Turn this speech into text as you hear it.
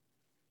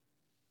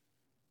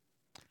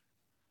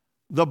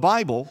The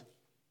Bible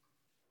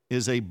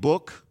is a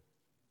book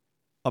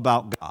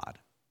about God.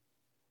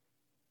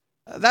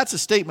 That's a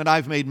statement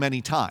I've made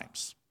many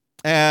times.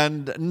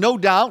 And no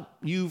doubt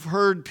you've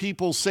heard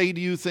people say to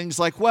you things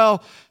like,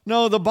 well,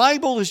 no, the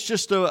Bible is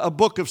just a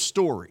book of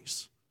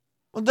stories.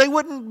 Well, they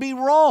wouldn't be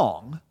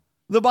wrong.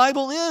 The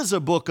Bible is a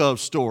book of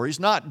stories,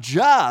 not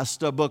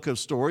just a book of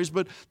stories,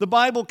 but the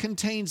Bible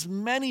contains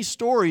many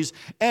stories.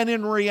 And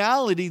in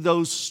reality,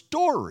 those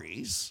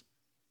stories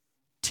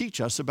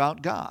teach us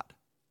about God.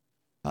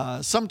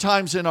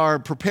 Sometimes in our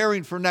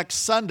preparing for next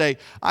Sunday,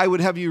 I would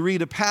have you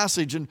read a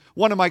passage, and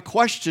one of my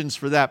questions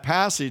for that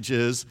passage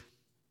is,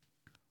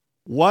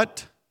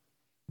 what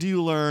do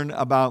you learn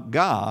about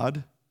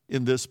God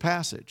in this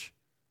passage?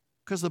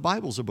 Because the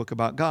Bible's a book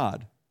about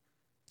God.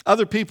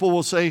 Other people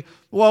will say,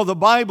 well, the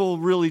Bible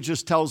really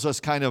just tells us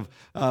kind of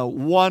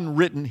one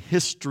written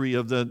history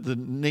of the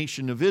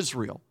nation of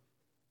Israel.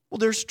 Well,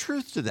 there's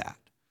truth to that.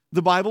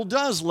 The Bible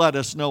does let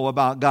us know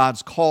about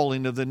God's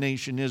calling of the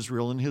nation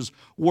Israel and His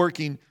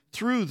working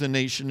through the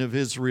nation of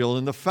Israel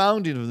and the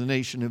founding of the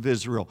nation of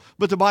Israel.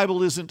 But the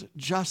Bible isn't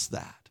just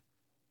that.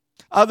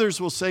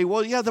 Others will say,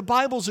 well, yeah, the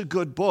Bible's a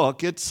good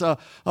book. It's a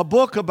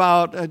book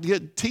about,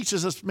 it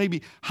teaches us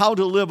maybe how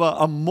to live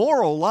a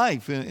moral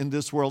life in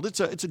this world. It's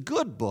a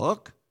good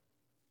book.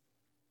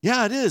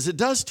 Yeah, it is. It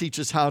does teach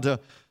us how to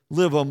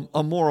live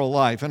a moral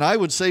life. And I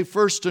would say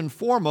first and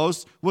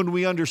foremost, when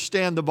we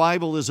understand the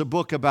Bible is a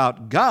book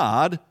about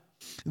God,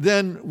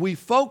 then we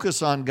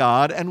focus on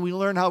God and we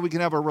learn how we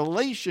can have a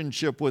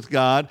relationship with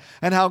God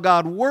and how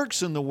God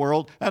works in the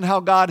world and how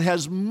God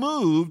has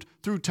moved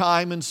through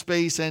time and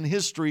space and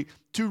history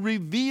to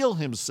reveal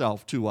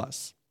Himself to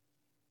us.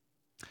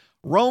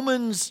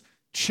 Romans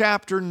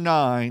chapter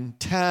 9,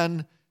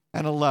 10,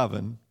 and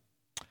 11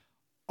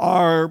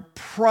 are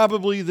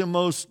probably the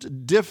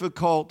most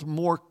difficult,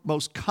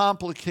 most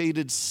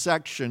complicated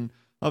section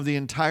of the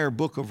entire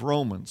book of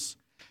Romans.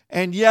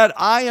 And yet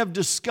I have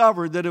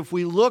discovered that if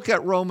we look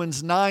at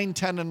Romans 9,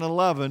 10, and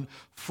 11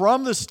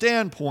 from the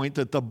standpoint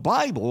that the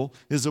Bible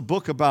is a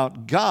book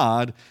about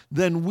God,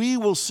 then we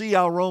will see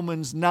how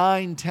Romans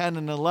 9, 10,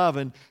 and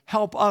 11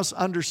 help us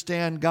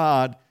understand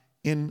God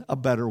in a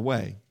better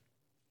way.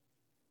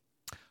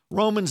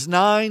 Romans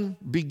 9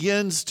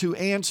 begins to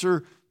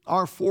answer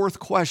our fourth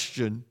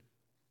question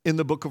in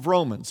the book of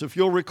Romans. If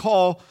you'll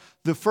recall,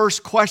 the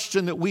first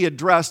question that we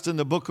addressed in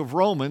the book of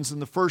Romans in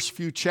the first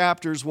few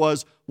chapters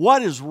was,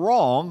 what is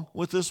wrong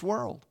with this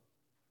world?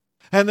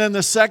 And then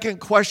the second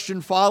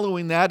question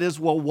following that is,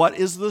 well, what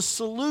is the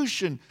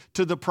solution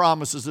to the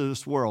promises of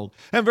this world?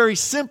 And very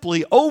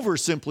simply,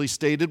 oversimply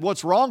stated,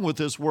 what's wrong with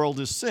this world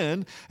is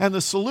sin, and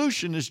the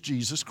solution is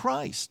Jesus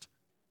Christ.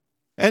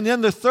 And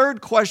then the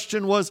third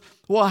question was,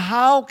 well,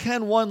 how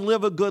can one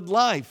live a good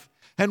life?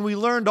 And we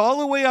learned all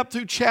the way up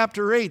through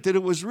chapter 8 that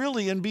it was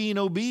really in being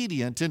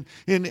obedient and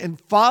in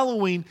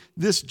following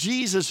this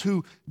Jesus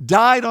who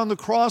died on the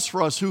cross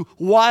for us, who,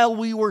 while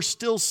we were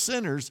still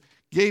sinners,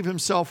 gave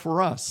Himself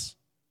for us.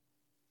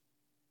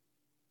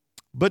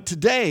 But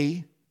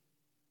today,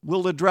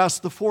 we'll address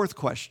the fourth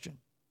question.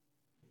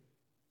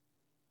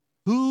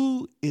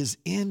 Who is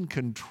in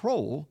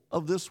control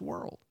of this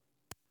world?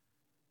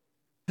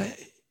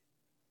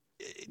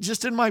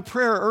 Just in my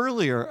prayer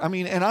earlier,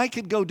 and I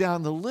could go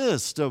down the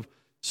list of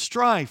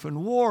strife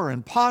and war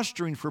and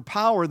posturing for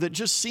power that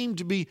just seem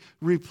to be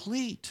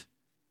replete,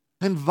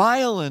 and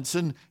violence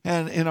and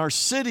in our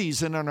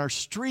cities and on our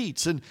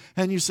streets. And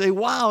you say,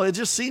 wow, it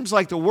just seems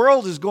like the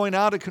world is going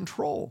out of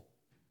control.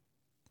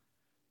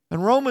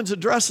 And Romans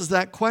addresses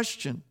that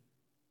question.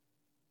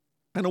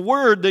 And a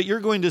word that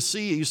you're going to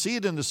see, you see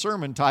it in the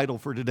sermon title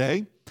for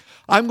today.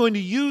 I'm going to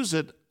use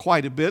it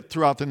quite a bit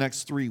throughout the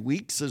next 3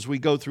 weeks as we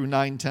go through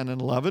 9, 10, and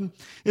 11,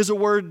 is a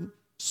word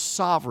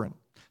sovereign.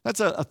 That's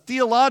a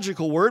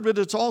theological word, but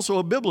it's also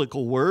a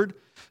biblical word.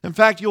 In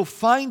fact, you'll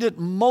find it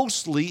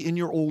mostly in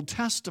your Old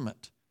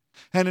Testament.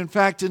 And in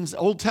fact, in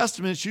Old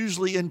Testament, it's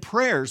usually in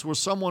prayers where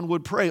someone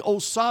would pray, "O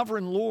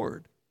sovereign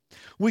Lord."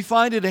 We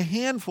find it a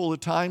handful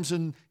of times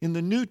in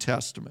the New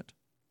Testament.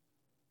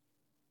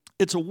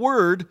 It's a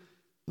word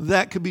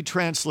that could be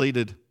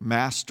translated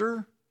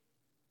master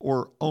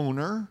or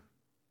owner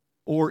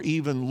or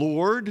even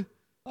Lord.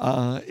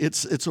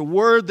 It's a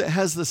word that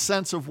has the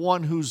sense of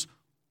one who's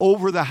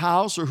over the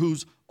house or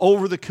who's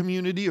over the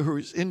community or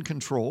who's in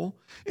control.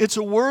 It's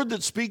a word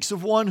that speaks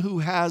of one who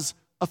has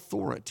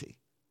authority.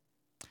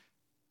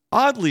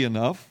 Oddly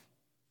enough,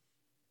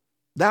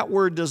 that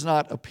word does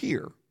not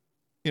appear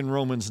in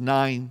Romans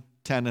 9,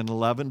 10, and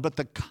 11, but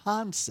the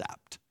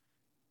concept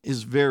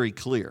is very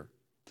clear.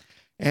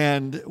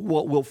 And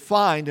what we'll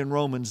find in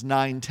Romans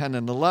 9, 10,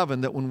 and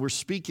 11, that when we're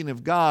speaking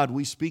of God,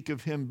 we speak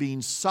of Him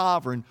being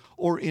sovereign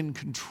or in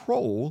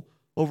control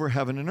over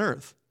heaven and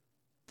earth.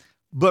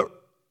 But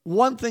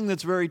one thing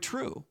that's very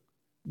true,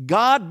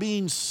 God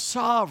being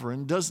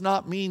sovereign does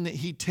not mean that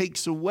He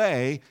takes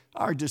away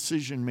our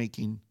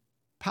decision-making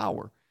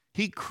power.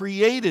 He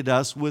created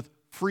us with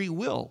free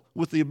will,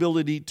 with the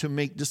ability to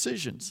make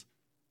decisions.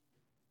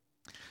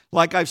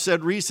 Like I've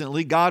said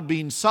recently, God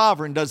being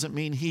sovereign doesn't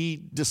mean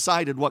he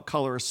decided what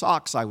color of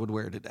socks I would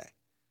wear today.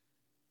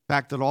 The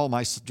fact that all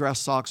my dress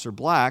socks are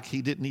black,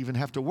 he didn't even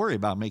have to worry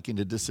about making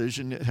a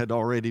decision. It had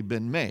already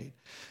been made.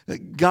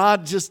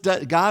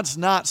 God's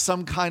not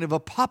some kind of a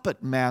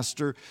puppet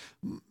master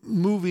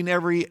moving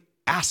every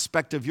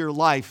aspect of your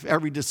life,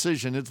 every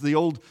decision. It's the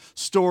old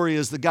story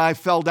as the guy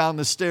fell down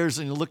the stairs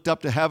and he looked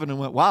up to heaven and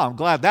went, wow, I'm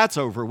glad that's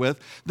over with.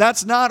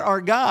 That's not our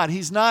God.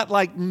 He's not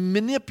like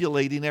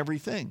manipulating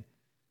everything.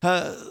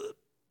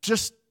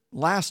 Just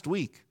last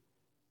week,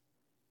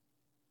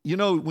 you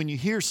know, when you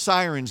hear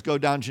sirens go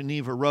down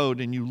Geneva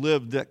Road and you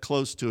live that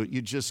close to it, you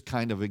just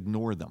kind of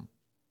ignore them.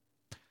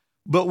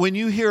 But when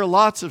you hear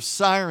lots of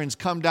sirens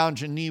come down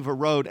Geneva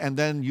Road and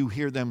then you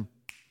hear them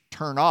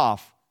turn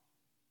off,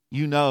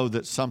 you know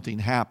that something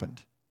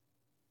happened.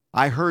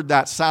 I heard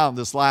that sound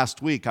this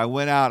last week. I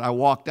went out, I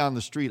walked down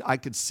the street. I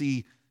could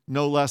see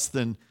no less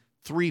than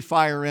 3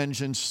 fire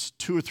engines,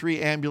 2 or 3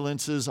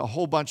 ambulances, a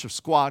whole bunch of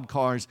squad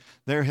cars.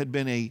 There had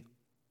been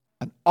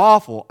an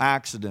awful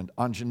accident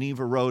on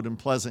Geneva Road in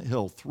Pleasant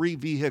Hill. 3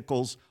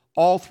 vehicles,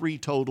 all 3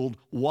 totaled,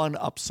 1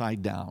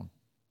 upside down.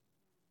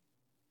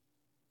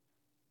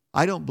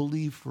 I don't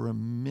believe for a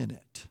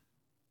minute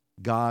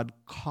God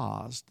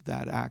caused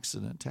that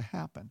accident to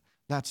happen.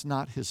 That's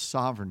not his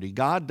sovereignty.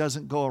 God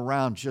doesn't go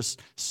around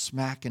just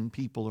smacking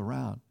people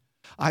around.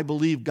 I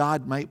believe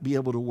God might be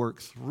able to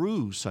work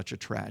through such a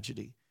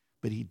tragedy,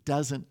 but he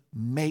doesn't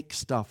make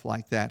stuff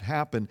like that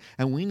happen,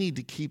 and we need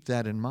to keep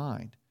that in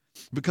mind.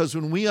 Because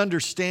when we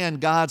understand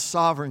God's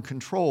sovereign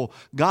control,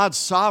 God's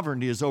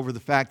sovereignty is over the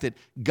fact that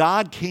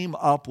God came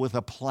up with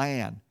a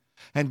plan.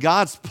 And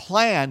God's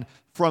plan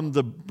from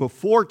the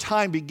before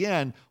time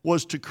began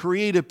was to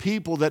create a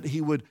people that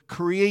he would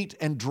create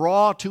and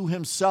draw to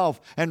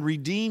himself and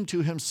redeem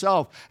to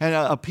himself, and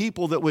a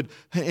people that would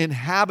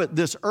inhabit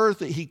this earth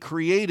that he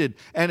created.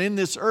 And in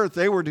this earth,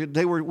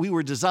 we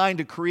were designed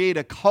to create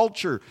a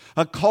culture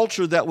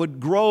that would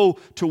grow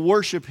to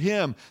worship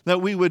him,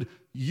 that we would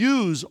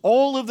use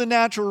all of the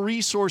natural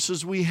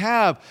resources we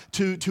have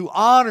to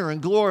honor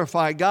and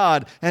glorify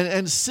God.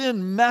 And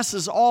sin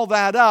messes all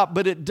that up,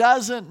 but it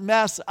doesn't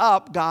mess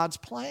up God's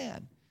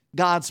plan.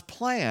 God's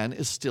plan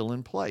is still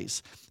in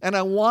place. And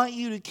I want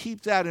you to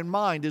keep that in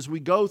mind as we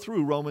go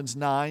through Romans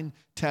 9,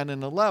 10,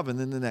 and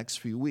 11 in the next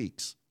few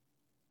weeks.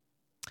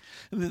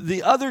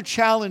 The other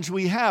challenge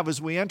we have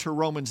as we enter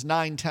Romans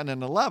 9, 10,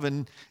 and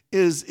 11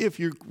 is if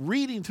you're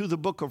reading through the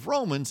book of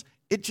Romans,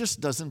 it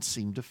just doesn't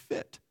seem to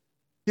fit.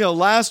 You know,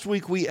 last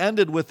week we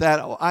ended with that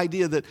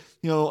idea that,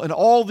 you know, in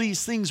all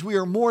these things we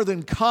are more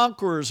than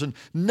conquerors and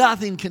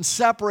nothing can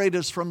separate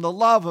us from the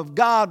love of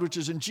God, which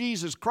is in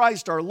Jesus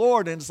Christ our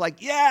Lord. And it's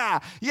like, yeah.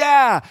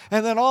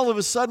 And then all of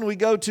a sudden we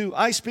go to,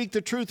 I speak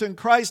the truth in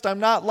Christ. I'm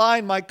not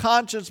lying. My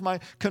conscience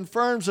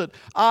confirms that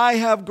I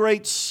have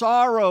great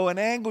sorrow and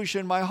anguish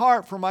in my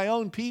heart for my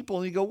own people.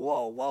 And you go,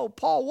 whoa,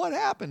 Paul, what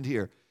happened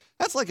here?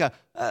 That's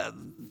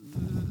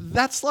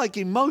like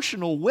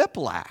emotional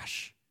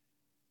whiplash.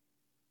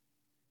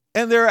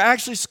 And there are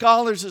actually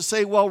scholars that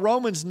say, well,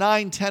 Romans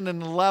 9, 10,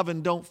 and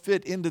 11 don't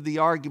fit into the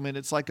argument.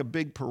 It's like a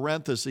big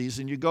parenthesis,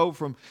 and you go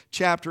from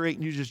chapter 8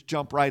 and you just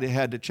jump right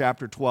ahead to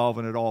chapter 12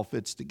 and it all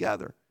fits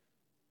together.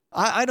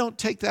 I don't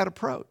take that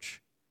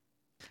approach.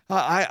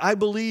 I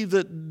believe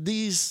that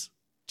these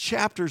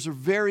chapters are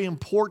very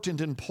important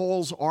in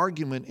Paul's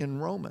argument in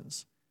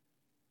Romans.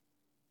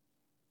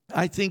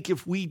 I think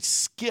if we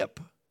skip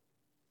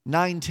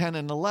 9, 10,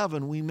 and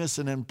 11, we miss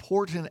an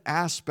important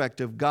aspect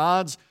of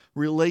God's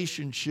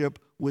relationship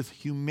with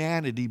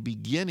humanity,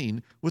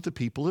 beginning with the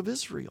people of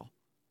Israel.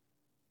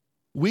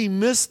 We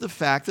miss the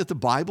fact that the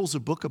Bible's a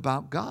book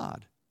about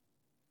God.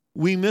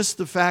 We miss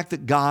the fact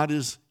that God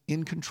is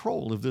in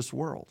control of this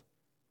world.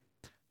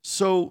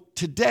 So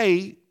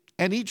today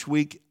and each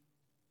week,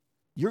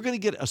 you're going to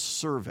get a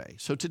survey.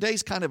 So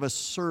today's kind of a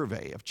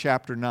survey of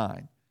chapter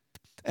 9.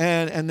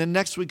 And then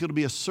next week it'll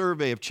be a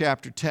survey of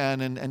chapter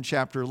 10 and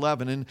chapter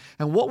 11.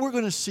 And what we're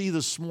going to see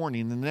this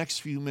morning in the next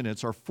few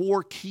minutes are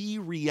 4 key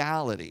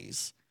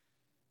realities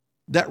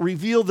that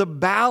reveal the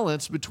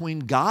balance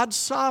between God's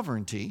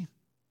sovereignty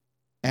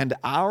and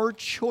our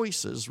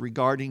choices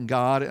regarding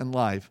God and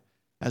life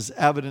as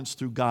evidenced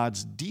through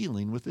God's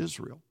dealing with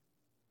Israel.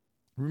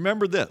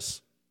 Remember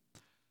this,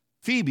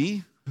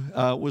 Phoebe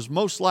was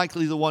most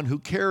likely the one who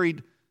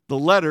carried the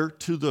letter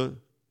to the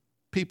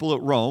people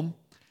at Rome.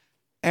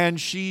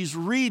 And she's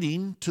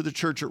reading to the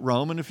church at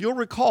Rome. And if you'll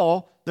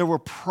recall, there were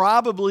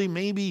probably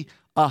maybe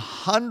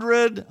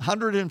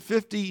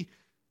 150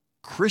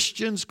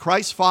 Christians,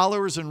 Christ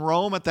followers in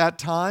Rome at that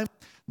time.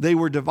 They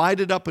were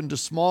divided up into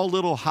small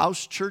little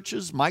house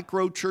churches.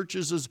 Micro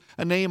churches is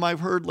a name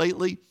I've heard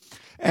lately.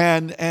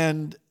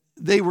 And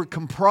they were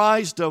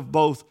comprised of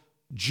both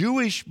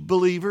Jewish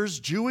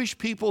believers, Jewish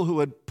people who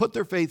had put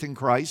their faith in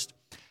Christ,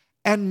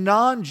 and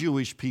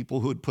non-Jewish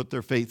people who had put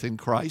their faith in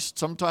Christ.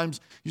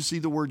 Sometimes you see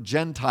the word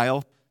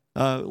Gentile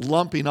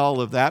lumping all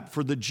of that.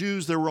 For the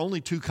Jews, there were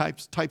only 2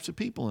 types of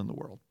people in the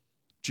world,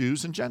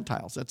 Jews and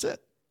Gentiles. That's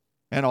it.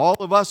 And all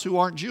of us who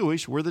aren't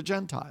Jewish, we're the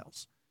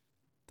Gentiles.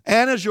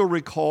 And as you'll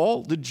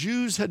recall, the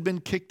Jews had been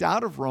kicked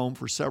out of Rome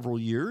for several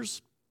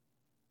years,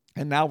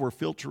 and now were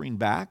filtering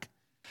back.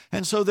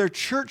 And so their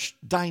church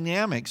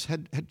dynamics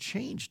had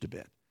changed a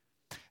bit.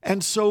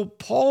 And so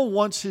Paul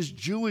wants his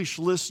Jewish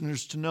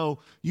listeners to know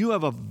you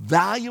have a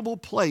valuable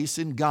place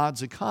in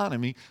God's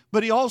economy,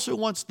 but he also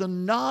wants the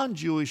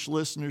non-Jewish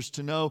listeners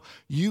to know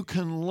you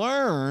can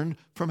learn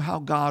from how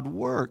God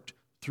worked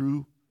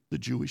through the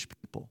Jewish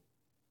people.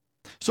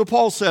 So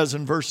Paul says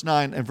in verse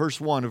 9 and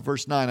verse 1 of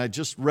verse 9, I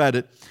just read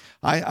it,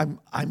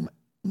 I'm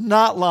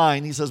not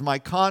lying. He says, my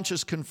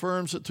conscience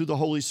confirms it through the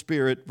Holy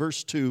Spirit.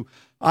 Verse 2,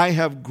 I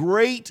have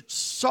great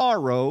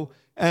sorrow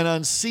and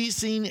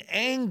unceasing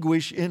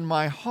anguish in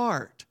my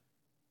heart.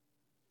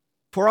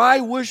 For I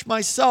wish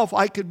myself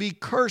I could be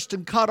cursed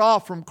and cut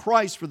off from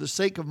Christ for the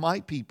sake of my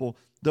people,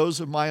 those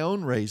of my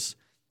own race,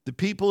 the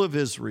people of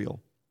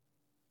Israel.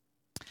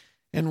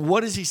 And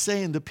what is he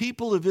saying? The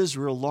people of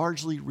Israel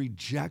largely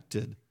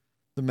rejected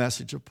the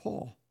message of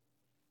Paul.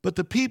 But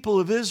the people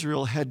of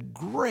Israel had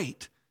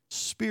great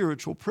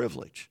spiritual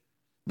privilege.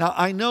 Now,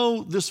 I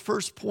know this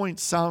first point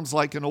sounds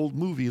like an old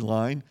movie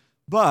line,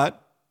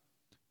 but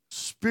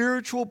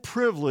spiritual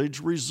privilege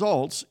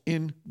results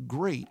in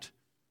great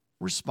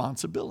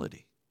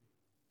responsibility.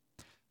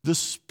 The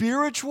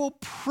spiritual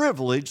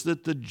privilege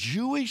that the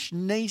Jewish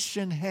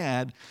nation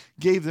had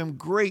gave them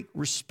great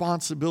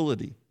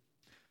responsibility.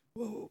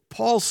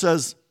 Paul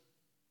says,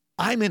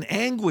 I'm in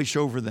anguish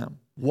over them.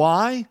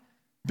 Why?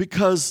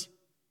 Because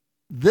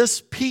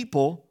this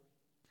people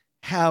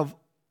have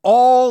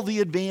all the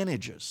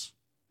advantages.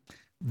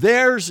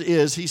 Theirs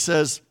is, he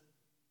says,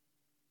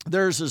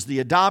 theirs is the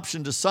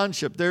adoption to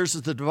sonship. Theirs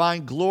is the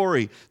divine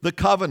glory, the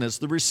covenants,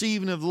 the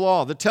receiving of the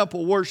law, the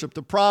temple worship,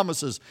 the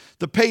promises,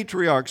 the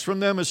patriarchs. From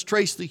them is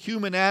traced the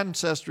human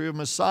ancestry of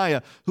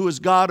Messiah, who is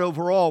God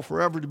over all,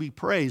 forever to be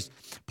praised.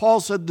 Paul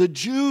said the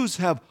Jews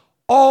have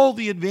all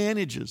the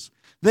advantages.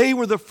 They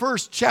were the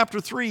first, chapter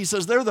 3, he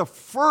says they're the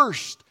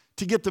first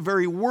to get the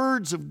very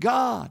words of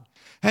God.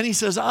 And he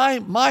says,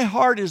 my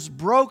heart is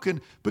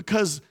broken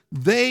because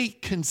they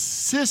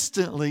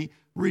consistently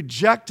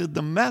rejected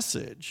the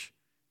message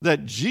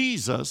that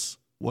Jesus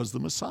was the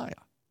Messiah.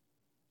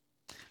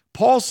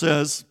 Paul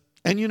says,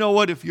 and you know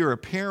what, if you're a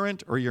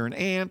parent or you're an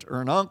aunt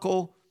or an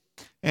uncle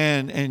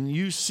and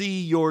you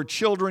see your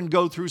children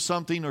go through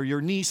something, or your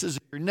nieces,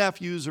 or your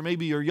nephews, or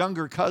maybe your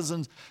younger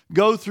cousins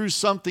go through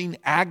something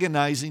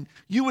agonizing,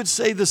 you would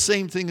say the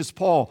same thing as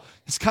Paul.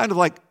 It's kind of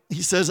like,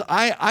 he says,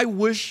 I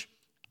wish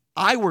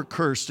I were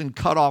cursed and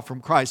cut off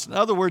from Christ. In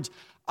other words,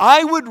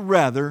 I would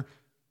rather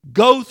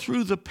go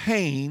through the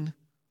pain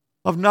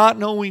of not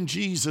knowing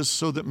Jesus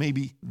so that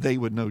maybe they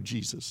would know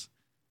Jesus.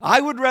 I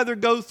would rather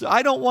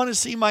I don't want to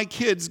see my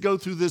kids go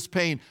through this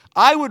pain.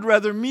 I would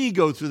rather me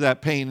go through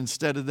that pain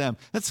instead of them.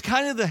 That's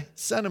kind of the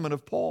sentiment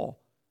of Paul.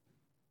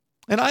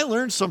 And I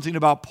learned something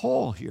about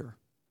Paul here.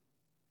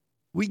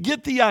 We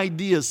get the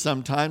idea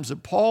sometimes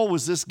that Paul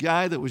was this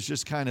guy that was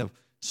just kind of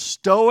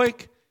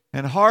stoic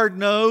and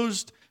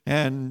hard-nosed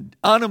and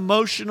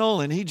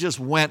unemotional, and he just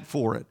went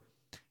for it.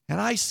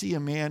 And I see a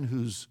man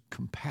who's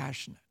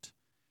compassionate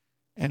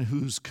and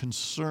who's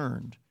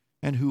concerned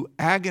and who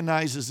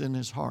agonizes in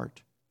his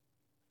heart.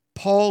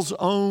 Paul's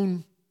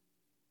own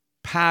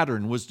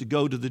pattern was to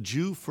go to the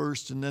Jew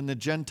first and then the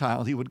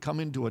Gentile. He would come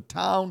into a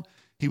town,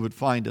 he would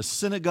find a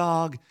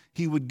synagogue,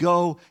 he would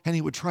go and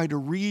he would try to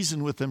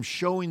reason with them,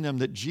 showing them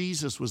that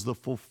Jesus was the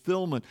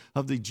fulfillment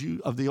of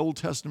the Old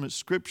Testament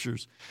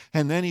scriptures.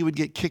 And then he would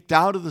get kicked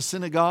out of the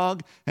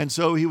synagogue, and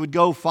so he would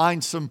go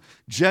find some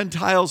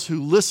Gentiles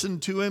who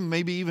listened to him,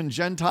 maybe even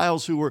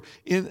Gentiles who were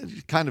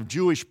in kind of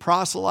Jewish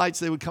proselytes.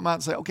 They would come out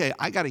and say, okay,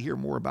 I got to hear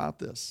more about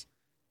this.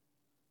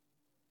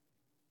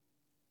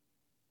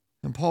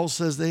 And Paul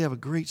says they have a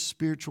great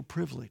spiritual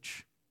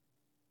privilege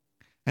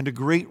and a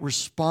great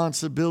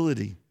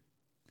responsibility,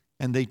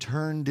 and they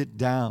turned it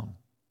down,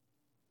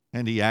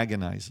 and he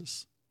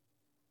agonizes.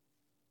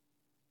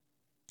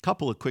 A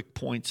couple of quick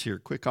points here,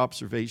 quick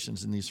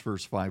observations in these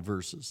first 5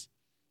 verses.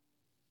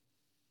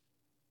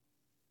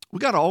 We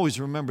got to always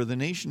remember the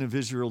nation of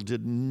Israel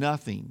did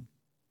nothing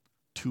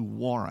to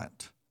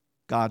warrant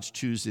God's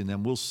choosing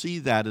them. We'll see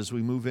that as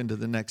we move into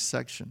the next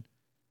section.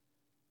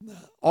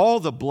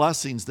 All the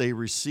blessings they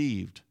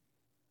received,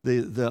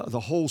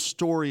 the whole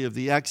story of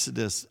the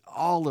Exodus,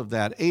 all of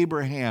that,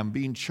 Abraham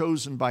being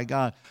chosen by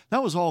God,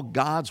 that was all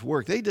God's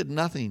work. They did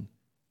nothing.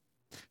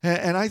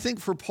 And I think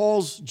for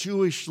Paul's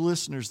Jewish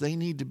listeners, they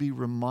need to be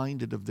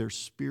reminded of their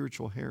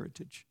spiritual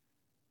heritage.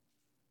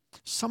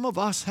 Some of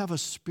us have a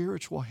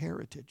spiritual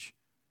heritage.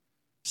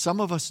 Some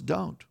of us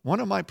don't.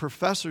 One of my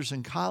professors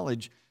in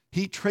college,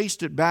 he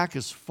traced it back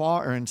as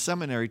far, or in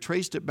seminary,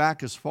 traced it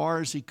back as far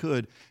as he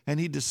could, and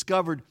he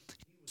discovered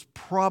he was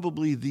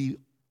probably the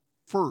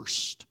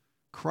first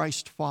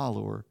Christ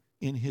follower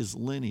in his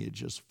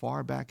lineage as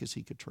far back as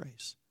he could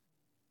trace.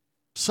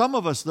 Some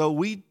of us, though,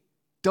 we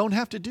don't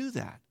have to do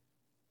that.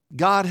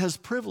 God has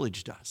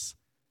privileged us,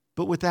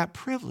 but with that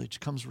privilege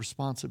comes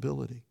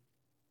responsibility.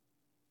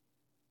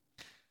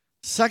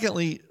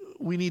 Secondly,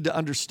 we need to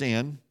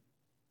understand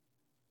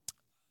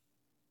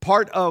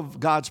Part of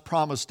God's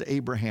promise to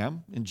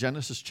Abraham in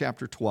Genesis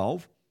chapter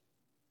 12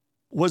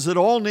 was that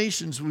all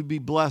nations would be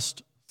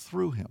blessed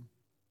through him.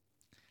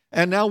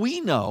 And now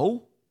we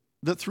know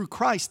that through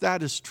Christ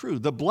that is true.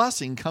 The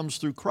blessing comes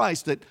through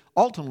Christ that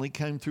ultimately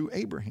came through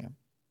Abraham.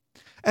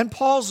 And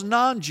Paul's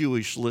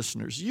non-Jewish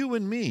listeners, you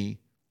and me,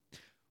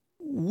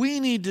 we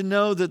need to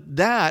know that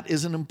that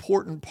is an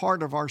important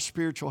part of our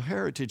spiritual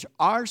heritage.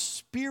 Our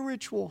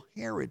spiritual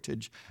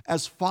heritage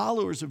as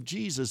followers of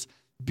Jesus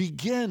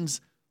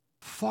begins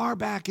far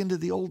back into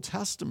the Old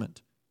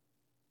Testament.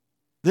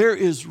 There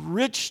is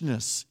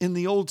richness in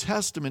the Old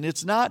Testament.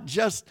 It's not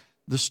just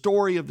the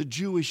story of the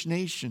Jewish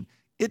nation.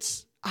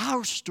 It's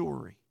our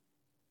story.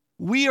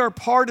 We are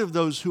part of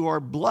those who are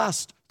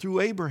blessed through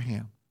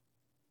Abraham.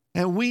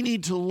 And we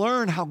need to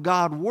learn how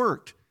God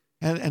worked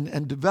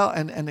and develop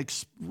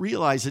and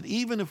realize that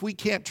even if we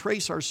can't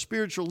trace our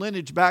spiritual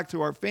lineage back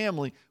through our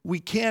family, we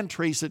can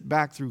trace it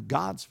back through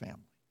God's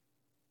family.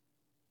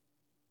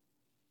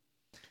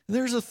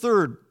 There's a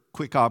third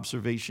quick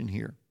observation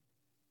here.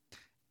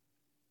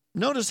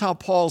 Notice how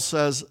Paul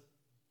says,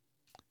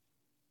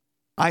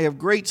 I have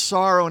great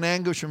sorrow and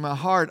anguish in my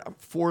heart,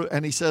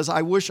 and he says,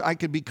 I wish I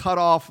could be cut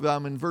off,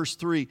 in verse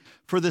 3,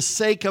 for the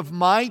sake of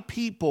my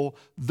people,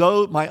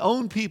 my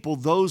own people,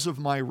 those of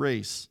my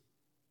race.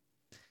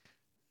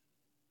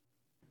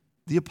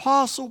 The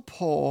Apostle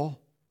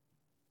Paul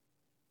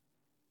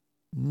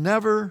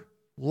never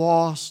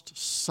lost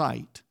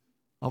sight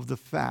of the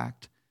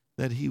fact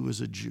that he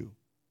was a Jew,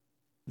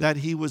 that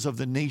he was of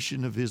the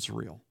nation of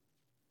Israel.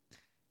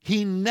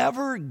 He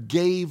never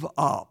gave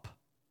up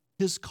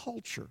his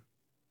culture.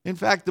 In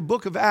fact, the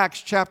book of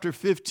Acts, chapter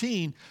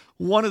 15,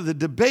 one of the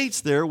debates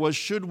there was,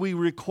 should we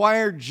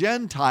require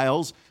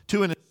Gentiles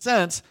to, in a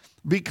sense,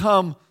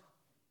 become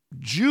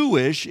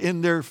Jewish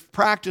in their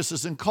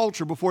practices and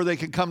culture before they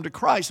could come to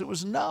Christ? It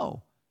was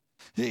no.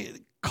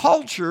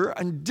 Culture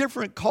and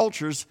different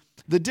cultures,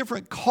 the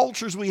different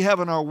cultures we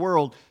have in our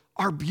world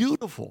are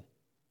beautiful.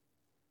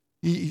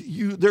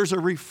 There's a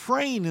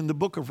refrain in the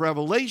book of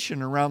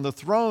Revelation around the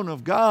throne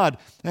of God,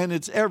 and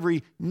it's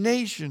every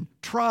nation,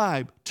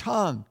 tribe,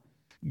 tongue.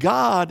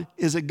 God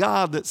is a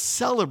God that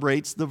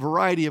celebrates the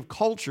variety of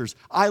cultures.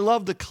 I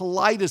love the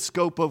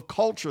kaleidoscope of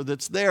culture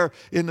that's there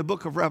in the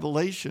book of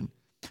Revelation.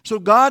 So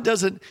God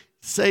doesn't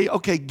say,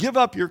 okay, give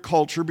up your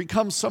culture,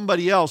 become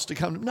somebody else to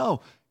come. No,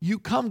 you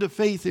come to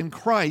faith in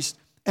Christ,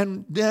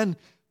 and then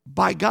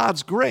by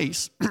God's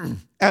grace,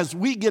 as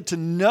we get to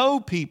know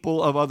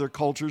people of other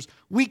cultures,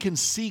 we can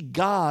see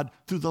God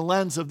through the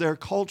lens of their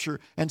culture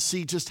and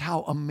see just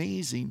how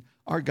amazing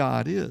our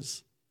God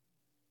is.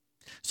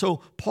 So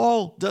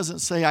Paul doesn't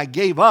say, I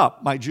gave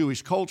up my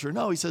Jewish culture.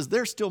 No, he says,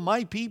 they're still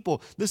my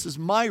people. This is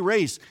my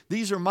race.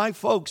 These are my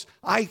folks.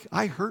 I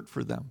hurt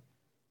for them.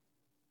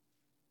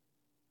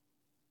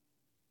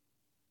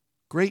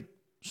 Great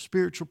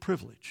spiritual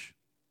privilege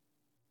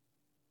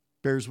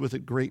bears with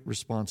it great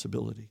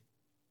responsibility.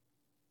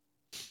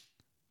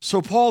 So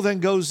Paul then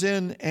goes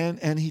in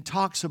and he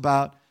talks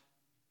about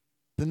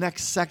the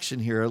next section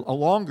here, a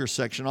longer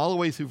section, all the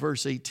way through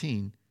verse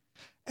 18.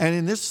 And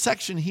in this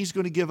section, he's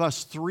going to give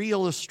us 3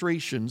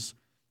 illustrations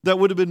that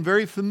would have been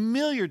very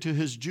familiar to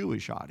his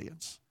Jewish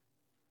audience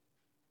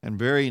and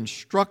very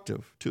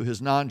instructive to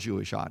his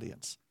non-Jewish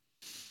audience.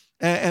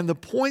 And the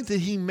point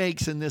that he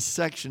makes in this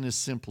section is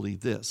simply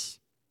this.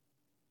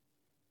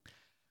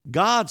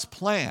 God's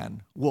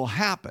plan will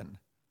happen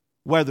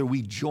whether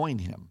we join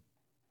him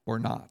or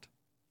not.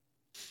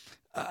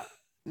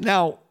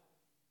 Now,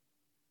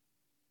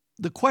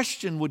 the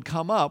question would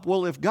come up,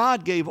 well, if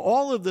God gave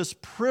all of this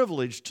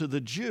privilege to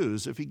the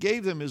Jews, if he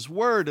gave them his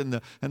word and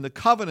the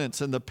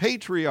covenants and the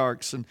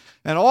patriarchs and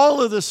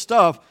all of this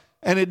stuff,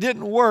 and it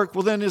didn't work,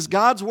 well, then is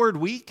God's word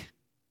weak?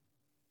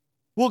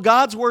 Will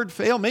God's word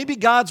fail? Maybe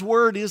God's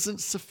word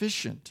isn't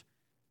sufficient.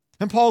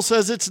 And Paul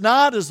says it's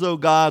not as though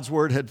God's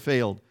word had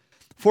failed.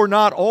 For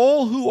not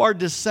all who are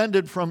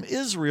descended from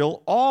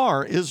Israel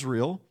are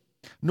Israel,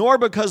 nor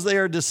because they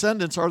are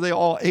descendants are they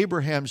all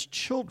Abraham's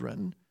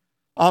children.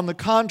 On the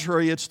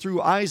contrary, it's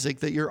through Isaac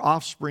that your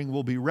offspring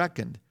will be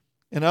reckoned.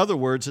 In other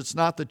words, it's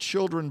not the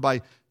children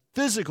by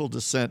physical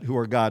descent who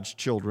are God's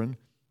children,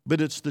 but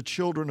it's the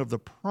children of the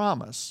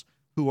promise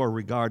who are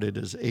regarded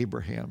as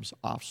Abraham's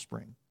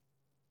offspring.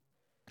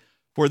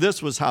 For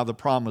this was how the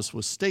promise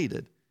was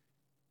stated.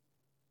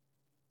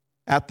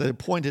 At the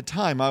appointed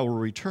time I will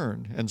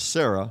return, and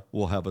Sarah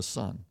will have a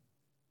son.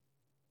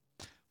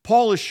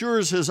 Paul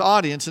assures his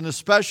audience, and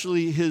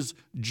especially his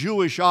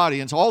Jewish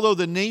audience, although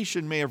the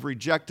nation may have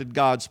rejected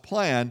God's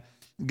plan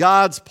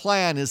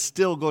is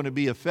still going to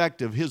be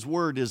effective. His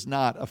word is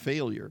not a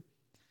failure.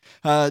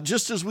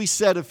 Just as we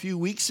said a few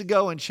weeks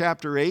ago in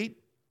chapter 8,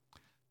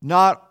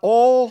 not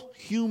all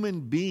human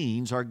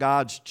beings are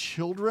God's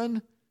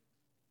children.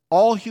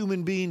 All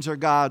human beings are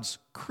God's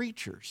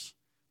creatures.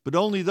 But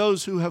only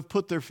those who have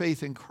put their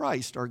faith in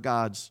Christ are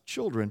God's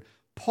children.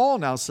 Paul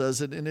now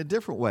says it in a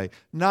different way.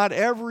 Not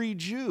every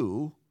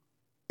Jew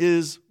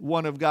is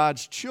one of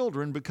God's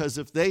children, because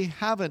if they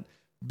haven't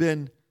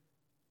been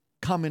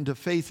come into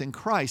faith in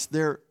Christ,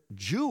 they're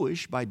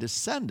Jewish by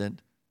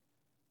descendant.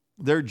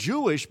 They're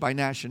Jewish by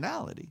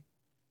nationality.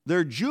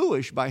 They're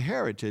Jewish by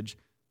heritage,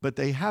 but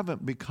they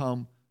haven't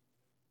become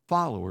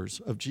followers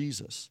of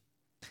Jesus.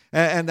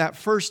 And that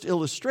first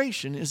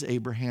illustration is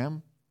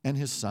Abraham and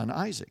his son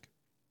Isaac.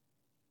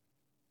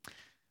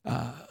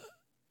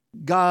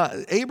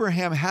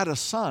 Abraham had a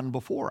son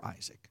before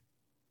Isaac.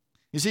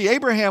 You see,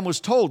 Abraham was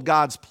told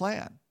God's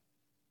plan.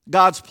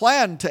 God's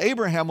plan to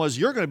Abraham was,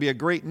 you're going to be a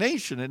great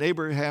nation. And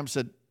Abraham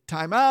said,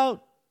 time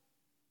out.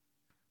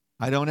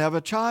 I don't have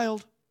a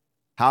child.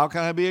 How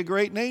can I be a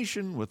great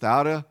nation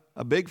without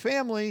a big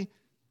family?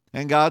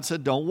 And God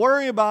said, don't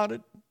worry about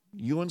it.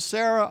 You and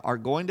Sarah are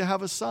going to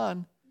have a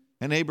son.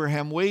 And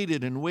Abraham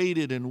waited and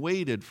waited and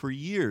waited for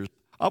years,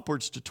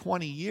 upwards to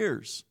 20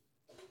 years.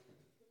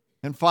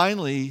 And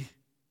finally,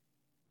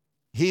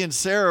 he and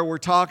Sarah were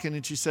talking,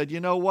 and she said, you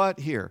know what?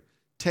 Here,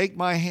 take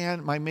my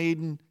hand, my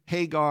maiden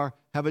Hagar,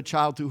 have a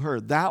child through her.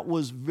 That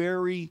was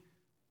very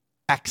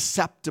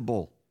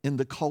acceptable in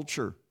the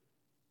culture,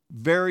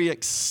 very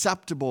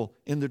acceptable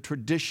in the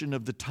tradition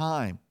of the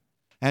time.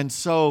 And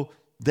so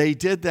they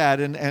did that,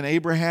 and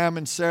Abraham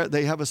and Sarah,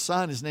 they have a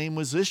son. His name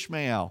was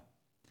Ishmael.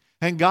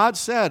 And God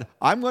said,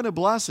 I'm going to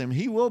bless him.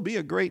 He will be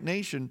a great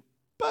nation,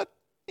 but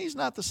he's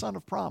not the son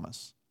of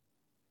promise.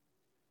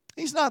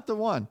 He's not the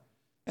one.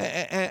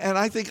 And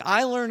I think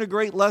I learned a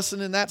great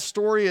lesson in that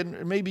story,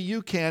 and maybe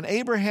you can.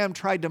 Abraham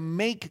tried to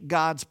make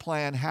God's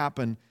plan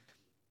happen,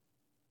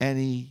 and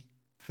he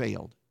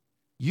failed.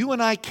 You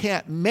and I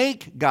can't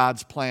make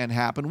God's plan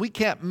happen. We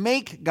can't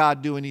make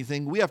God do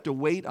anything. We have to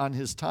wait on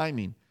his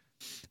timing.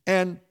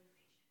 And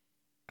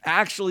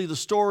actually, the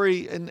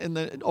story in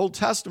the Old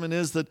Testament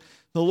is that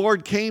the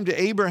Lord came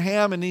to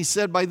Abraham and he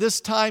said, by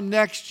this time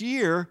next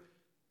year,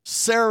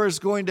 Sarah's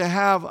going to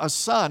have a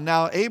son.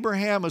 Now,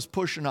 Abraham is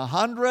pushing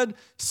 100.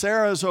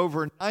 Sarah's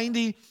over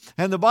 90.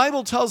 And the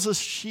Bible tells us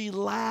she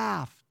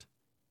laughed.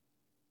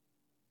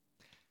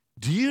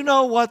 Do you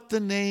know what the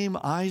name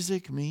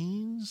Isaac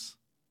means?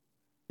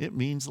 It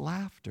means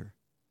laughter.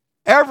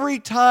 Every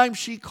time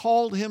she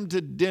called him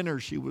to dinner,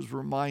 she was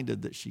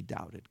reminded that she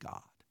doubted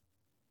God,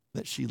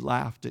 that she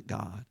laughed at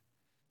God.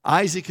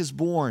 Isaac is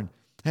born.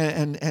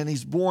 And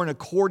he's born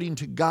according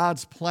to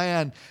God's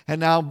plan. And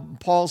now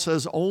Paul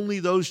says only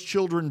those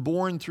children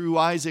born through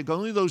Isaac,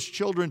 only those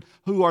children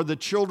who are the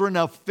children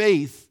of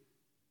faith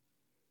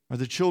are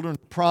the children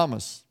of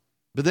promise.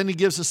 But then he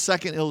gives a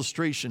second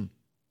illustration.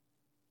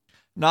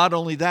 Not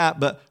only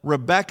that, but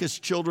Rebekah's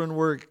children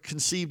were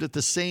conceived at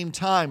the same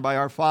time by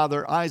our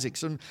father Isaac.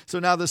 So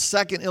now the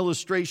second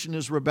illustration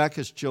is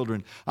Rebekah's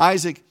children.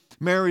 Isaac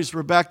marries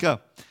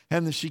Rebekah,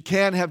 and she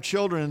can't have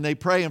children, and they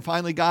pray, and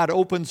finally God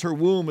opens her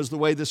womb, is the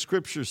way the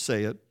scriptures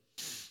say it.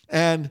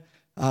 And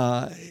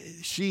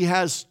she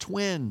has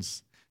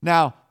twins.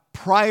 Now,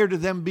 prior to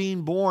them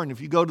being born,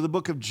 if you go to the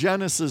book of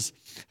Genesis,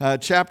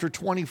 chapter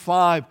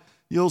 25,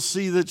 you'll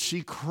see that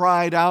she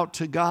cried out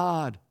to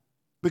God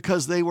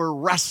because they were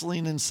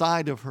wrestling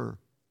inside of her.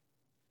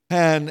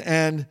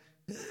 And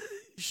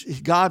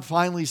God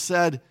finally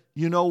said,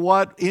 you know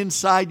what?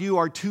 Inside you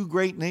are two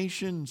great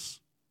nations.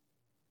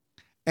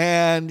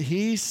 And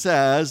he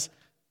says,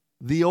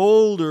 the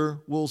older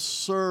will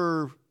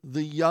serve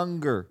the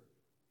younger.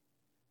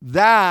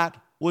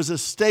 That was a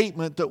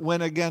statement that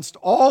went against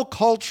all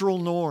cultural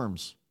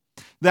norms.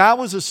 That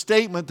was a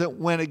statement that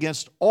went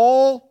against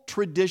all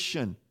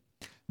tradition.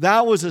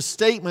 That was a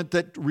statement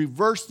that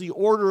reversed the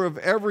order of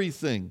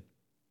everything.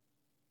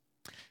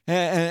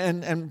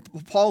 And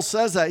Paul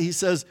says that. He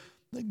says,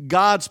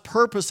 God's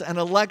purpose and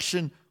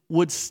election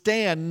would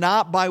stand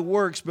not by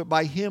works, but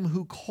by him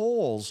who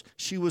calls.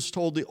 She was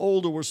told the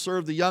older will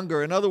serve the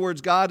younger. In other words,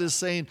 God is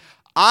saying,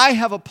 I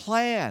have a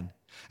plan,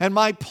 and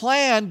my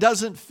plan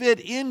doesn't fit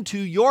into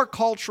your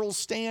cultural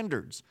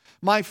standards.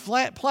 My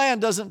plan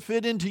doesn't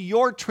fit into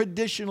your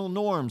traditional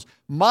norms.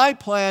 My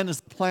plan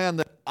is the plan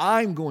that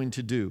I'm going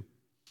to do.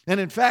 And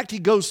in fact, he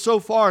goes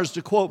so far as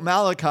to quote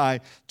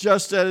Malachi,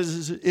 just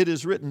as it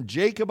is written,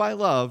 Jacob I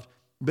loved,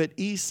 but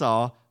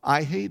Esau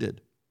I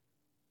hated.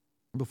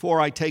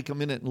 Before I take a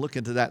minute and look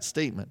into that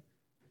statement,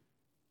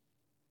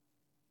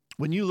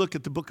 when you look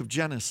at the book of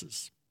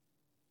Genesis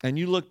and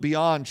you look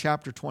beyond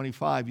chapter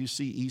 25, you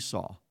see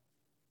Esau.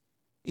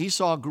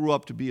 Esau grew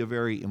up to be a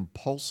very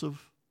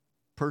impulsive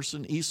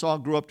person. Esau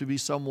grew up to be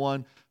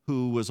someone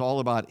who was all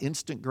about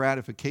instant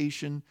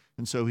gratification,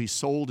 and so he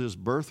sold his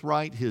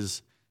birthright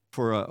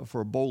for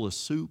a bowl of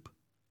soup.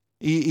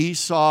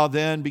 Esau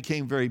then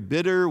became very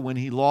bitter. When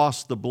he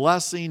lost the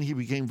blessing, he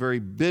became very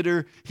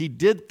bitter. He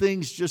did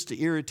things just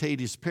to irritate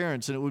his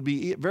parents, and it would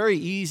be very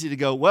easy to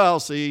go,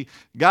 well, see,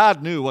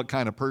 God knew what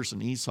kind of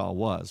person Esau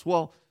was.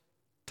 Well,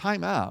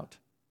 time out.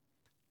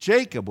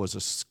 Jacob was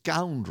a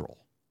scoundrel.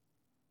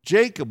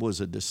 Jacob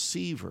was a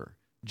deceiver.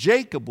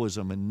 Jacob was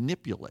a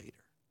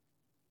manipulator.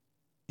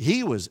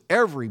 He was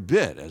every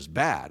bit as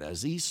bad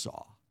as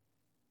Esau.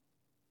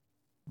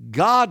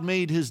 God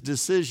made his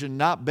decision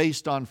not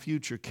based on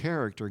future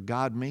character.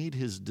 God made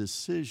his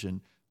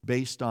decision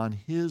based on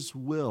his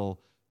will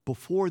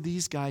before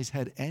these guys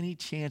had any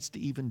chance to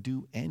even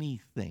do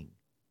anything.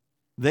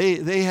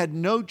 They had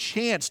no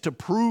chance to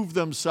prove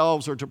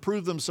themselves or to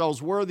prove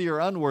themselves worthy or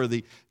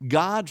unworthy.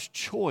 God's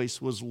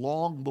choice was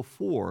long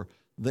before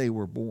they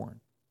were born.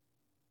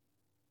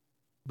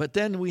 But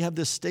then we have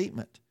this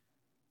statement,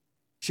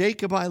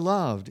 Jacob I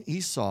loved,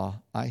 Esau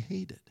I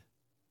hated.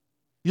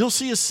 You'll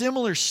see a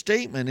similar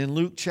statement in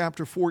Luke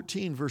chapter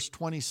 14, verse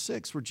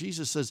 26, where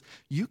Jesus says,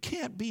 you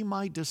can't be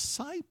my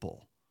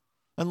disciple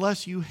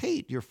unless you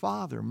hate your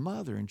father,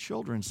 mother, and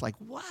children. It's like,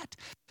 what?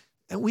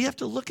 And we have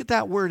to look at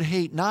that word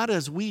hate not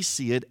as we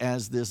see it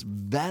as this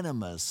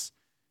venomous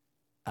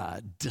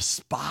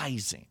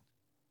despising.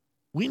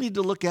 We need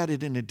to look at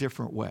it in a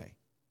different way.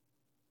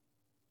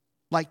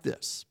 Like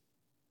this.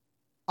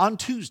 On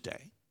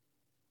Tuesday,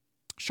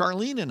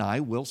 Charlene and I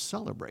will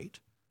celebrate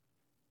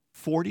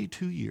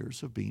 42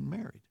 years of being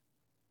married.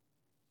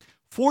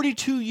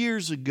 42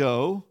 years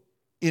ago,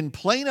 in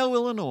Plano,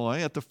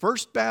 Illinois, at the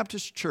First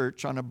Baptist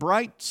Church on a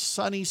bright,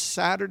 sunny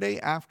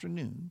Saturday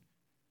afternoon,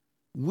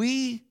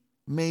 we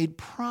made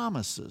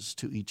promises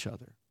to each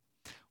other.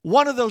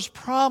 One of those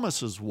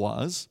promises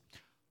was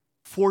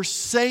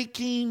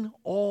forsaking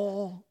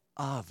all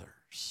others,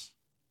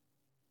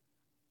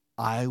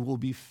 I will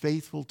be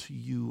faithful to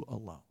you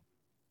alone.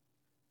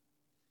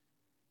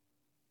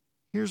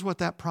 Here's what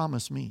that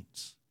promise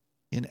means,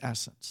 in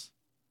essence.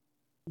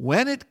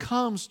 When it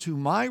comes to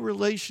my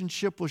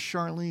relationship with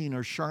Charlene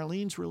or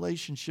Charlene's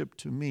relationship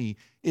to me,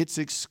 it's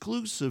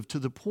exclusive to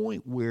the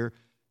point where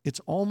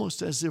it's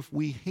almost as if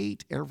we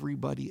hate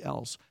everybody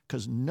else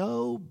because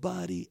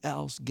nobody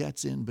else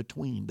gets in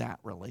between that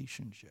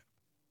relationship.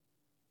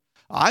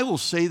 I will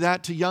say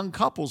that to young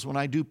couples when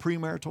I do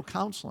premarital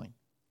counseling.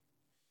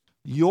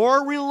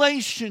 Your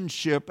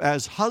relationship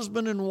as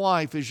husband and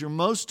wife is your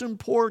most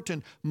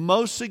important,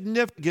 most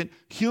significant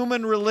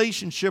human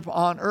relationship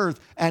on earth.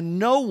 And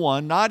no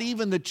one, not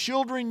even the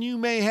children you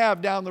may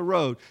have down the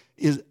road,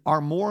 are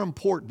more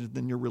important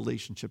than your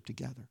relationship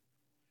together.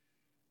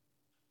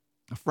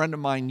 A friend of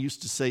mine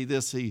used to say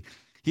this.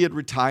 He had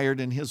retired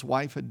and he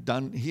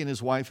and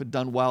his wife had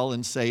done well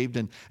and saved.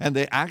 And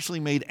they actually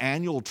made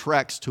annual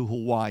treks to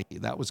Hawaii.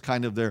 That was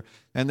kind of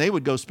and they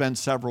would go spend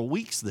several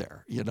weeks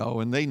there,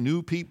 and they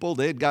knew people.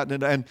 They had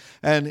gotten it.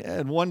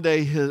 And one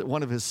day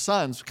one of his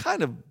sons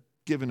kind of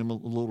giving him a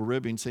little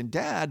ribbing saying,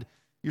 Dad,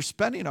 you're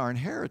spending our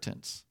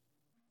inheritance.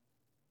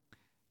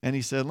 And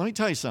he said, let me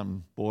tell you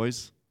something,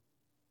 boys.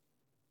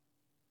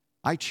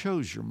 I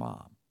chose your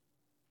mom.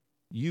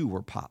 You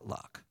were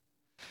potluck.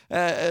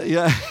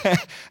 Yeah.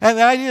 And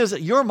the idea is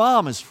that your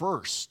mom is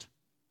first.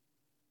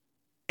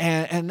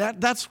 And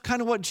that's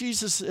kind of what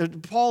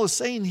Paul is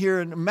saying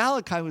here, and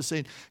Malachi was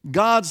saying.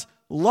 God's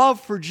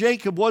love for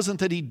Jacob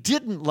wasn't that he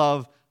didn't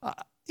love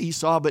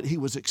Esau, but he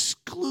was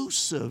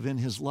exclusive in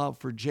his love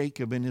for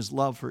Jacob and his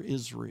love for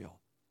Israel.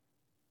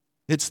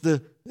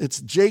 It's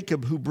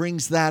Jacob who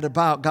brings that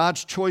about.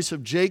 God's choice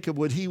of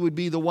Jacob, he would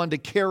be the one to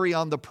carry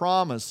on the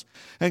promise.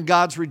 And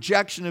God's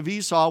rejection of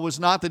Esau was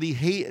not that he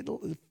hated,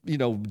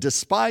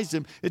 despised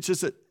him. It's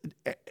just that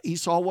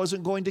Esau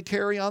wasn't going to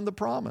carry on the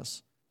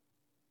promise.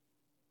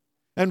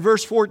 And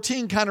verse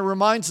 14 kind of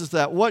reminds us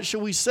that. What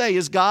shall we say?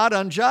 Is God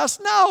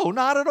unjust? No,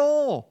 not at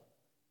all.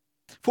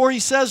 For he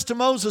says to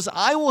Moses,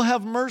 I will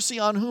have mercy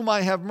on whom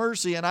I have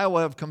mercy, and I will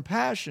have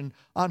compassion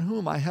on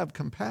whom I have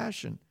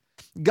compassion.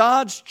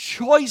 God's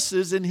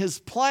choices in his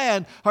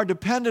plan are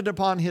dependent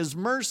upon his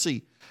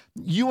mercy.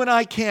 You and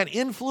I can't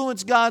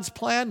influence God's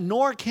plan,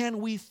 nor can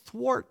we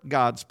thwart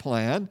God's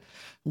plan.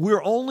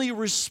 We're only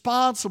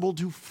responsible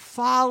to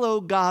follow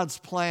God's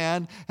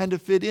plan and to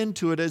fit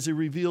into it as he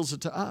reveals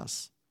it to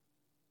us.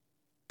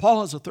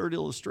 Paul has a third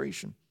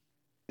illustration.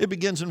 It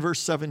begins in verse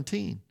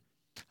 17.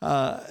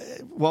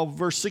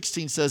 Verse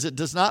 16 says, it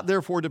does not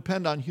therefore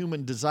depend on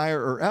human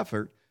desire or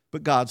effort,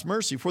 but God's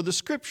mercy. For the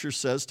scripture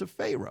says to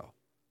Pharaoh,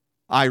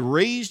 I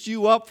raised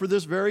you up for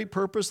this very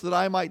purpose, that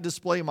I might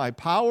display my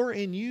power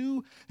in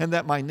you and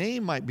that my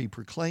name might be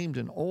proclaimed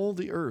in all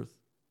the earth.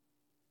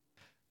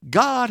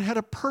 God had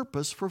a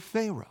purpose for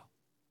Pharaoh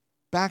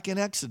back in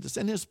Exodus,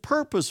 and his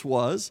purpose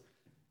was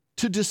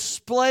to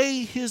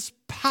display his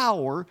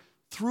power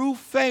through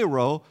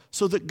Pharaoh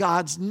so that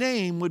God's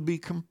name would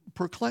be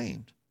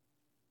proclaimed.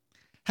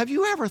 Have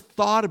you ever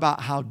thought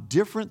about how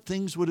different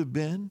things would have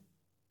been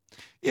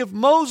if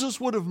Moses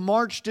would have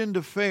marched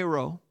into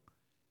Pharaoh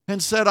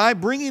and said, I'm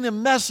bringing a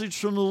message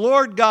from the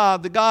Lord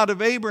God, the God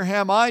of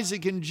Abraham,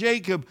 Isaac, and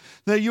Jacob,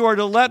 that you are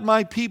to let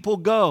my people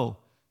go?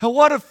 And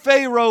what if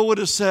Pharaoh would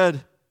have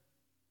said,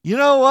 you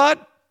know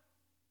what?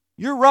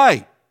 You're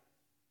right.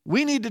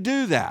 We need to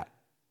do that.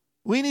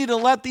 We need to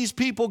let these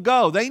people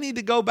go. They need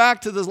to go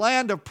back to the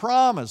land of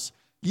promise.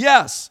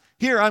 Yes,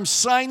 here, I'm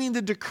signing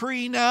the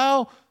decree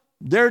now.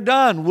 They're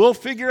done. We'll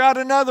figure out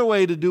another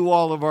way to do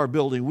all of our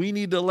building. We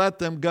need to let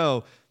them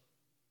go.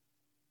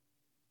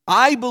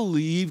 I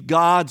believe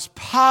God's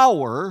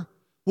power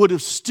would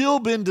have still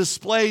been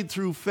displayed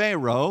through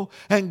Pharaoh,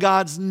 and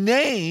God's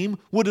name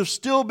would have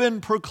still been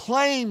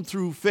proclaimed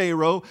through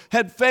Pharaoh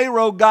had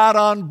Pharaoh got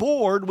on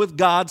board with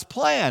God's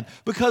plan,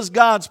 because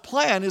God's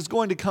plan is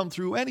going to come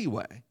through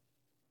anyway.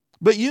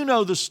 But you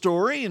know the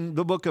story in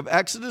the book of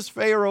Exodus.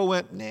 Pharaoh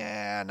went,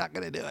 nah, not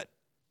going to do it.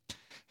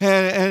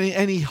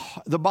 And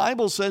the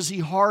Bible says he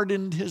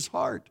hardened his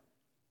heart.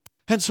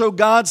 And so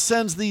God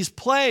sends these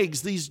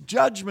plagues, these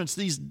judgments,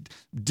 these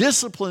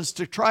disciplines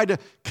to try to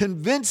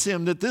convince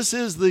him that this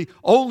is the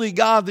only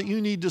God that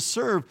you need to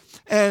serve.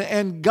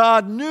 And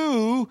God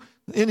knew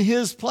in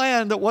his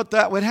plan that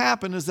that would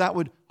happen is that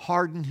would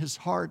harden his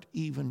heart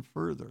even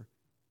further.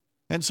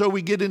 And so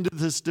we get into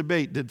this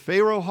debate. Did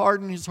Pharaoh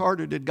harden his heart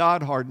or did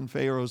God harden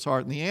Pharaoh's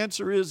heart? And the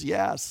answer is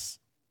yes.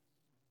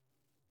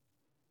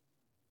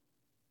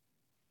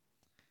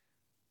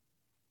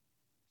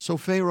 So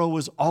Pharaoh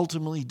was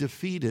ultimately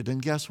defeated.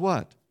 And guess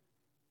what?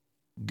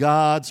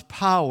 God's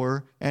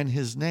power and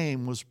his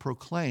name was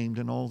proclaimed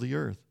in all the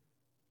earth.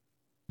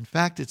 In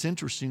fact, it's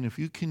interesting. If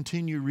you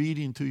continue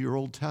reading through your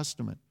Old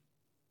Testament,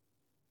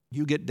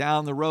 you get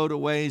down the road a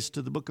ways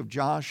to the book of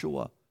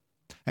Joshua.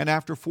 And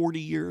after 40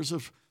 years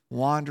of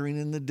wandering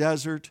in the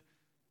desert,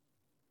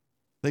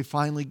 they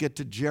finally get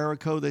to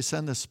Jericho. They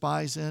send the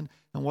spies in.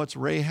 And what's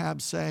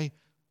Rahab say?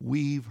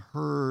 We've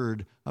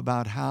heard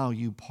about how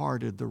your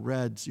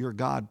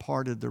God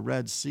parted the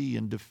Red Sea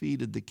and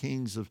defeated the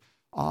kings of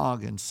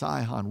Og and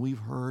Sihon. We've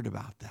heard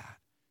about that,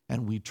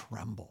 and we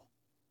tremble.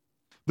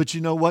 But you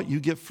know what? You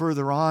get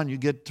further on, you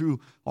get through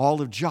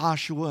all of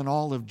Joshua and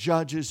all of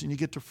Judges, and you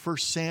get to 1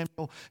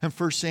 Samuel, and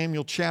 1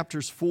 Samuel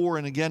chapters 4,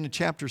 and again in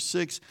chapter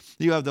 6,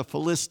 you have the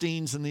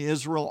Philistines and the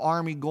Israel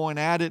army going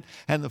at it,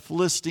 and the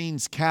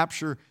Philistines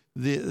capture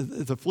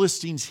the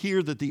Philistines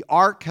hear that the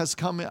ark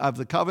of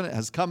the covenant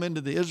has come into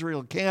the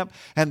Israel camp,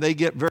 and they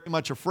get very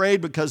much afraid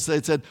because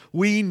they said,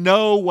 we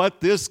know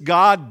what this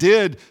God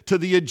did to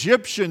the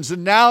Egyptians,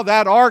 and now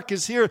that ark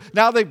is here.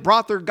 Now they've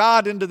brought their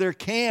God into their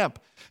camp,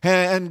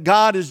 and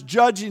God is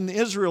judging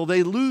Israel.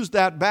 They lose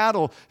that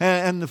battle,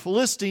 and the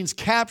Philistines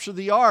capture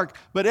the ark,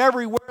 but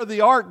everywhere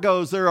the ark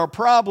goes, there are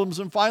problems,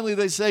 and finally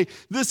they say,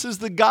 this is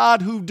the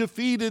God who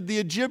defeated the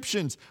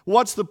Egyptians.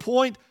 What's the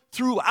point?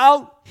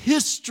 Throughout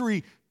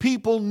history,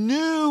 people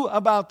knew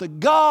about the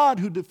God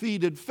who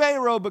defeated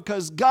Pharaoh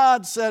because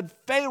God said,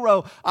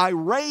 Pharaoh, I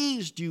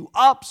raised you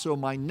up so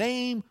my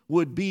name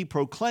would be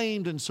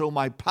proclaimed and so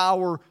my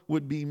power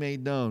would be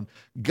made known.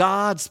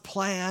 God's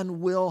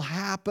plan will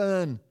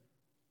happen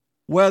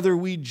whether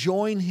we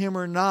join him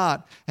or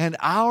not, and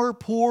our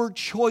poor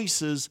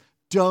choices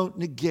don't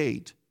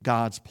negate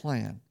God's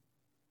plan.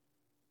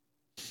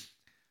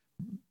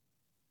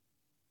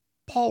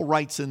 Paul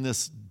writes in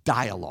this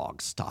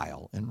dialogue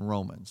style in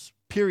Romans.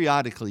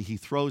 Periodically, he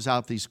throws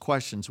out these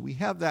questions. We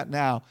have that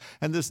now.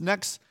 And this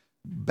next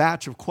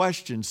batch of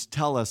questions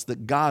tell us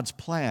that God's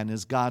plan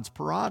is God's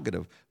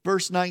prerogative.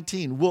 Verse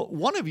 19, well,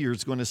 one of you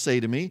is going to say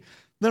to me,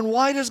 then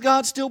why does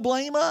God still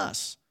blame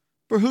us?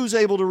 For who's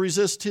able to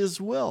resist his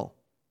will?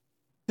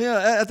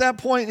 At that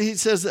point, he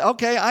says,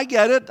 okay, I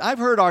get it. I've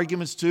heard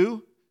arguments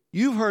too.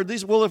 You've heard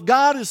these. Well, if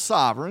God is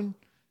sovereign,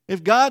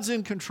 if God's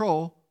in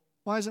control,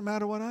 why does it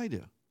matter what I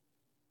do?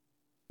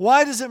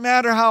 Why does it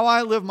matter how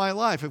I live my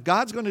life? If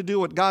God's going to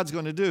do what God's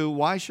going to do,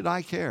 why should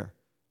I care?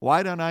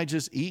 Why don't I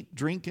just eat,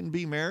 drink, and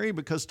be merry?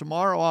 Because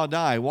tomorrow I'll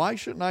die. Why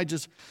shouldn't I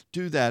just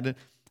do that?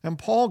 And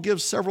Paul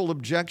gives several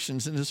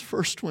objections, and his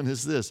first one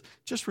is this.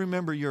 Just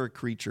remember you're a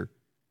creature.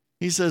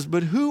 He says,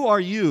 but who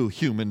are you,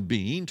 human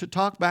being, to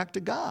talk back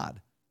to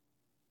God?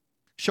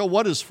 Shall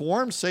what is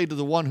formed say to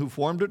the one who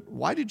formed it,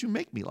 why did you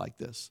make me like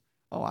this?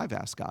 Oh, I've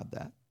asked God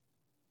that.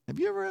 Have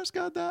you ever asked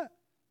God that?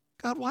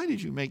 God, why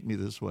did you make me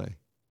this way?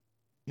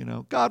 You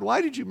know, God,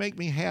 why did you make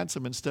me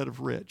handsome instead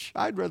of rich?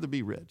 I'd rather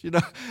be rich. You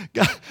know,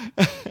 God.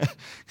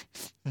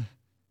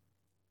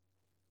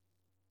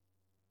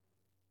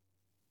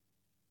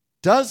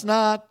 Does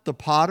not the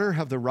potter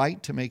have the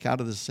right to make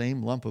out of the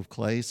same lump of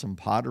clay some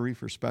pottery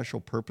for special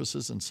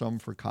purposes and some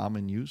for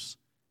common use?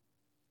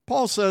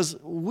 Paul says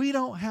we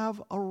don't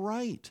have a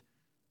right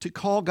to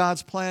call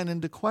God's plan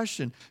into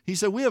question. He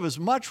said we have as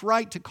much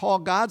right to call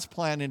God's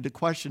plan into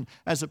question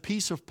as a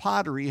piece of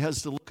pottery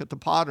has to look at the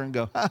potter and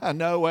go,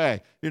 no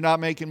way, you're not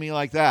making me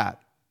like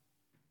that.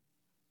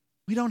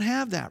 We don't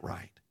have that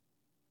right.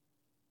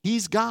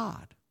 He's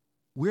God.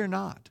 We're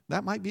not.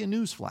 That might be a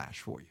news flash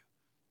for you.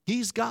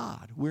 He's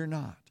God. We're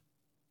not.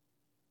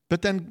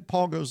 But then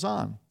Paul goes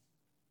on.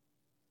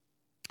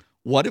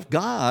 What if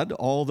God,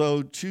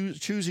 although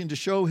choosing to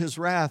show his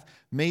wrath,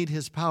 made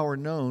his power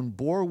known,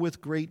 bore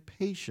with great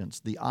patience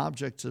the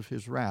objects of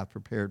his wrath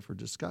prepared for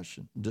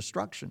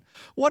destruction?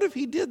 What if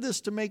he did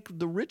this to make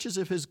the riches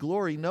of his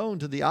glory known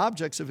to the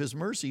objects of his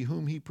mercy,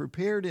 whom he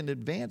prepared in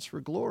advance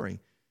for glory?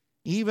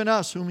 Even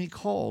us whom he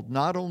called,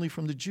 not only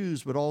from the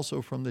Jews, but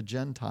also from the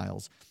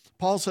Gentiles.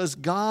 Paul says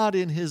God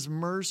in his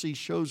mercy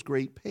shows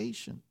great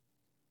patience.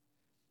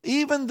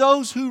 Even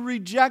those who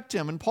reject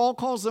him, and Paul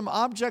calls them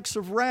objects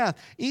of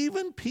wrath,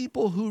 even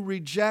people who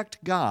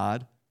reject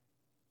God,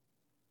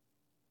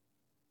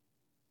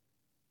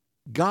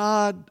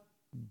 God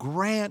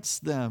grants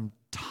them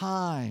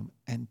time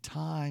and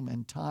time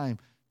and time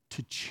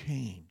to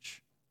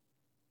change.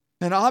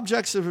 And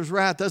objects of his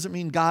wrath doesn't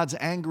mean God's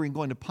angry and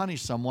going to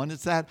punish someone.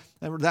 It's that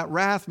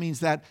wrath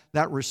means that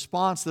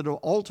response that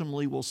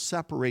ultimately will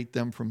separate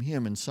them from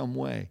him in some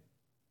way.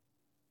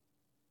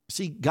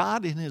 See,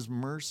 God in his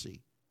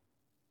mercy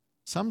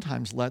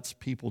sometimes lets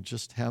people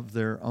just have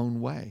their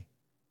own way.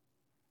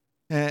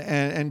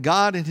 And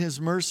God in his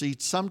mercy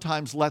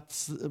sometimes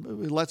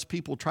lets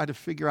people try to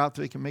figure out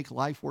that they can make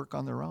life work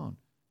on their own.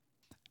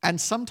 And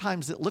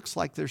sometimes it looks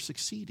like they're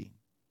succeeding.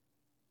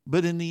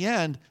 But in the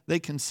end, they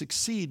can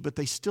succeed, but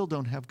they still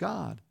don't have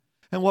God.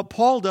 And what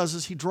Paul does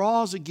is he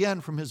draws again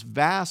from his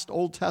vast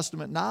Old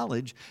Testament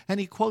knowledge, and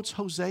he quotes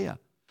Hosea.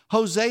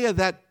 Hosea,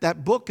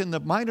 that book in the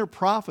Minor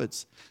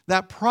Prophets,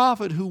 that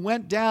prophet who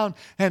went down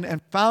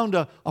and found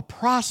a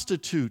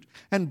prostitute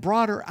and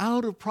brought her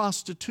out of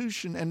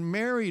prostitution and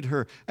married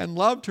her and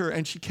loved her,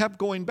 and she kept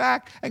going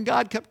back, and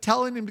God kept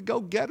telling him to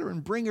go get her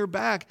and bring her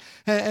back.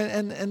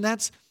 And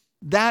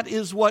that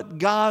is what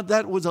God,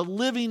 that was a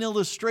living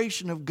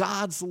illustration of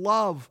God's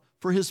love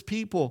for his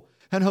people.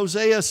 And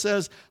Hosea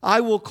says,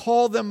 I will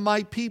call them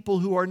my people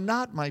who are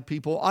not my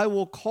people. I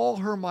will call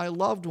her my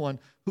loved one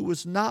who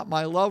is not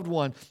my loved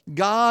one.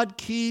 God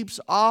keeps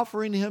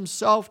offering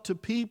himself to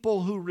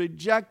people who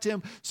reject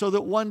him so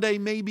that one day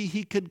maybe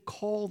he could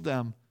call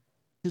them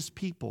his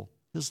people,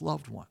 his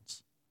loved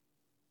ones.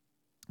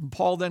 And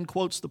Paul then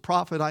quotes the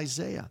prophet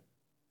Isaiah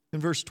in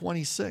verse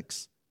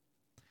 26.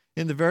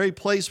 In the very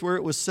place where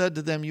it was said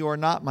to them, you are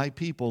not my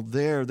people,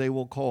 there they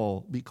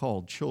will be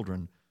called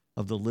children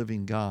of the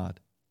living God.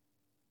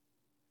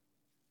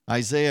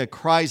 Isaiah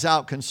cries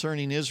out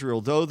concerning Israel,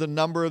 though the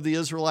number of the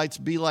Israelites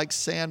be like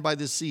sand by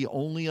the sea,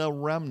 only a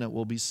remnant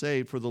will be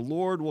saved, for the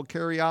Lord will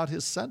carry out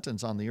his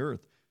sentence on the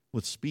earth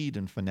with speed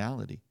and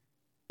finality.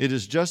 It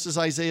is just as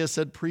Isaiah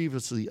said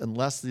previously,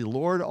 unless the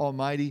Lord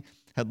Almighty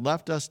had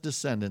left us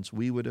descendants,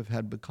 we would have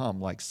had become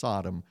like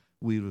Sodom,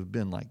 we would have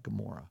been like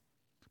Gomorrah.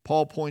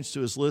 Paul points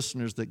to his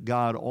listeners that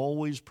God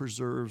always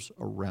preserves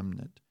a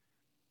remnant.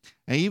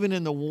 And even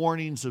in the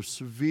warnings of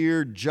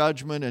severe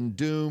judgment and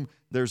doom,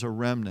 there's a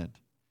remnant.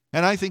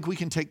 And I think we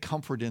can take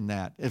comfort in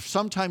that. If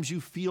sometimes you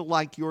feel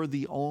like you're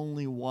the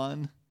only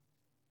one,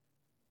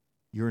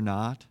 you're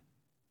not.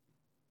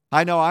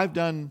 I know I've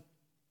done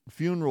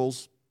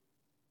funerals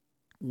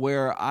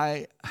where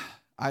I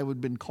would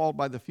have been called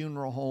by the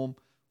funeral home,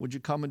 would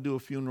you come and do a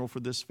funeral for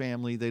this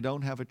family? They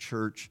don't have a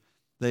church.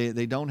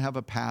 They don't have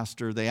a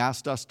pastor. They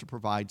asked us to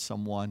provide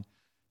someone.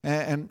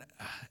 And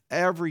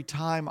every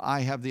time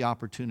I have the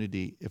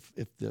opportunity,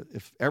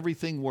 if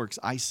everything works,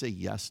 I say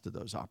yes to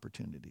those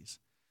opportunities.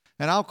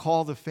 And I'll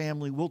call the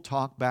family. We'll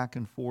talk back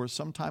and forth.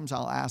 Sometimes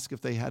I'll ask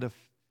if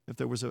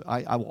there was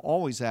I will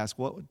always ask,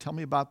 tell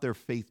me about their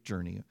faith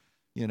journey,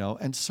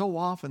 And so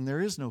often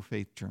there is no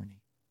faith journey.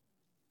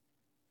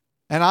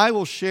 And I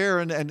will share,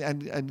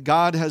 and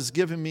God has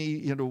given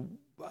me,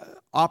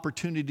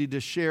 opportunity to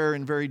share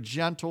in very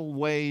gentle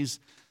ways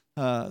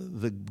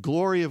the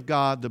glory of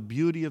God, the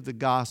beauty of the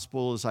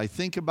gospel, as I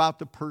think about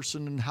the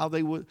person and how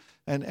they would,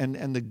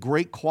 and the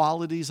great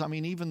qualities. I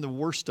mean, even the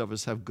worst of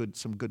us have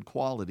some good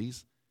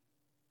qualities.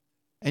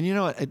 And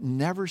it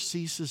never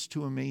ceases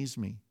to amaze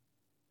me.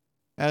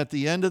 At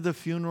the end of the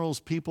funerals,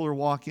 people are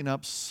walking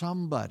up,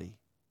 somebody,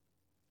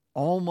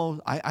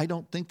 almost, I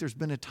don't think there's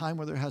been a time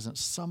where there hasn't,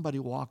 somebody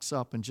walks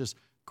up and just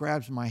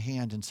grabs my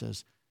hand and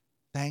says,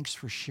 thanks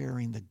for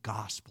sharing the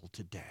gospel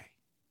today.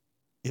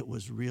 It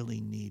was really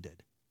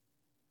needed.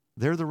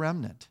 They're the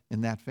remnant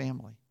in that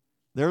family.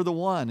 They're the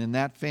one in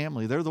that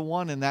family. They're the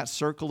one in that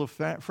circle of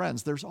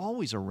friends. There's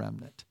always a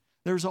remnant.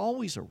 There's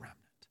always a remnant.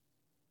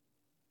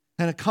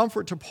 And a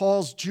comfort to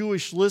Paul's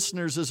Jewish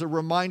listeners is a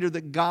reminder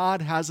that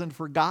God hasn't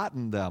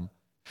forgotten them.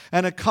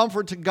 And a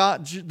comfort to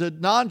the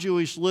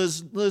non-Jewish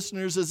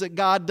listeners is that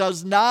God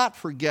does not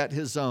forget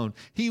his own.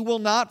 He will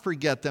not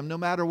forget them no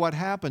matter what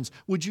happens.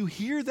 Would you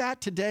hear that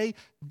today?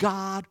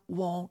 God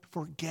won't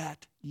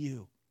forget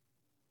you.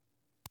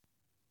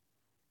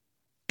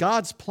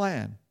 God's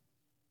plan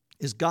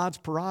is God's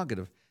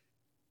prerogative.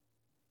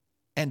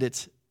 And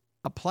it's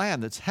a plan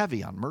that's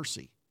heavy on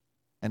mercy.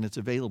 And it's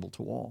available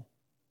to all.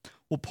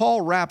 Well,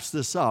 Paul wraps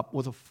this up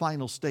with a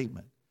final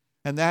statement.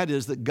 And that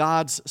is that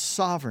God's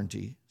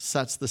sovereignty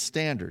sets the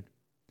standard.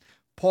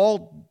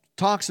 Paul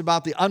talks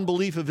about the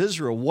unbelief of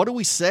Israel. What do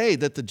we say?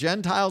 That the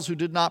Gentiles who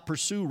did not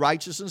pursue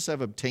righteousness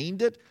have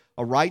obtained it,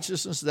 a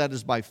righteousness that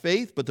is by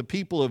faith, but the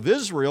people of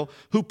Israel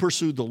who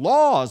pursued the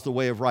law as the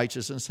way of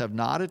righteousness have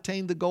not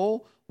attained the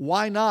goal?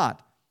 Why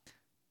not?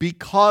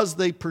 Because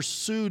they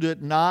pursued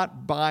it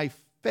not by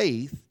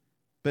faith,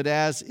 but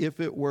as if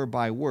it were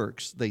by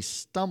works. They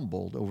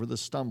stumbled over the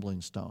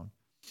stumbling stone.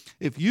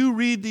 If you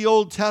read the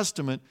Old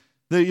Testament,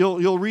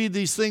 you'll read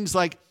these things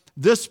like,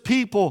 this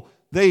people,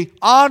 they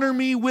honor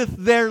me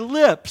with their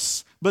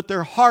lips, but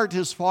their heart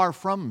is far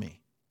from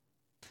me.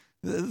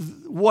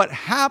 What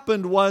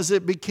happened was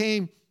it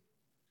became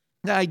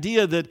the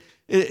idea that,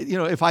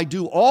 if I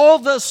do all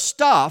the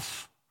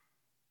stuff,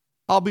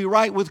 I'll be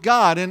right with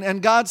God.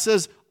 And God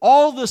says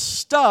all the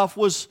stuff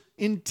was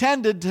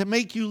intended to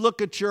make you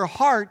look at your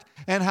heart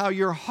and how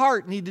your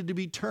heart needed to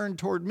be turned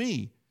toward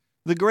me.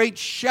 The great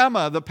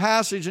Shema, the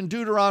passage in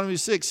Deuteronomy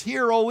 6,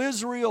 "Hear, O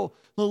Israel,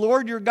 the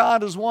Lord your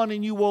God is one,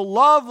 and you will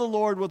love the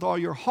Lord with all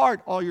your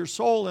heart, all your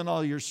soul, and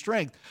all your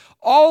strength."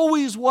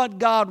 Always what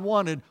God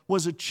wanted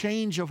was a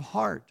change of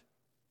heart.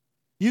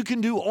 You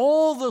can do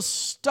all the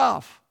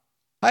stuff.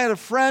 I had a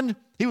friend,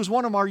 he was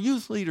one of our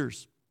youth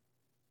leaders.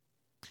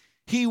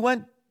 He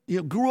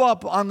grew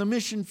up on the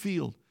mission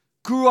field,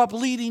 grew up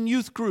leading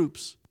youth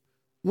groups,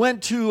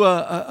 went to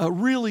a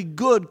really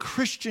good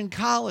Christian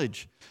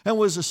college, and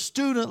was a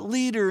student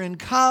leader in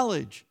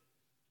college.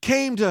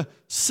 Came to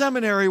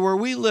seminary where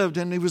we lived,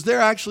 and he was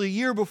there actually a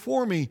year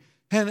before me.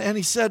 And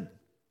he said,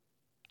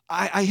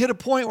 I hit a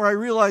point where I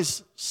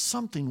realized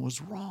something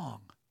was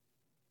wrong.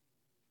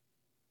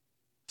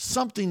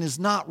 Something is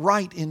not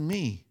right in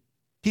me.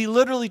 He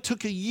literally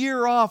took a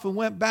year off and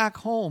went back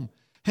home.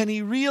 And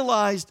he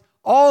realized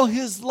all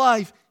his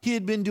life he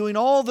had been doing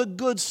all the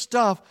good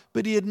stuff,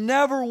 but he had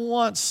never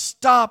once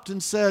stopped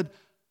and said,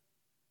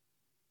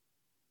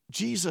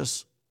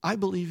 "Jesus, I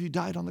believe you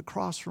died on the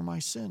cross for my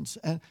sins,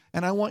 and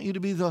I want you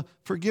to be the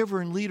forgiver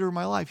and leader of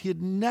my life." He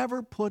had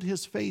never put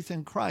his faith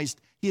in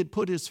Christ. He had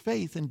put his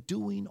faith in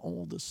doing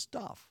all the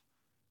stuff.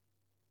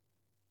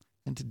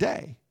 And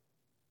today,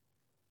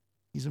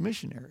 he's a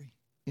missionary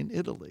in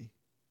Italy,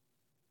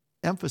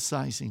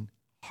 emphasizing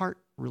heart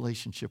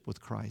relationship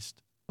with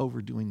Christ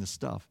over doing the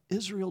stuff.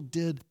 Israel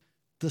did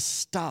the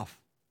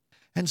stuff.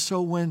 And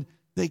so when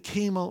the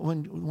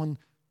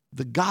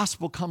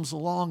gospel comes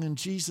along and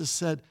Jesus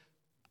said,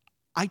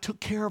 "I took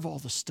care of all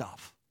the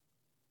stuff.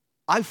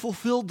 I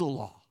fulfilled the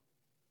law.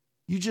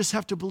 You just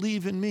have to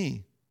believe in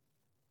me."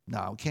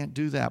 No, can't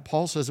do that.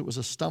 Paul says it was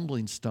a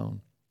stumbling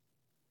stone.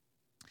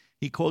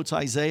 He quotes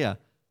Isaiah,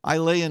 "I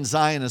lay in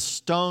Zion a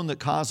stone that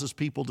causes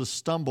people to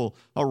stumble,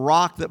 a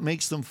rock that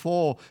makes them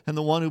fall, and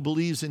the one who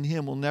believes in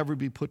him will never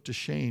be put to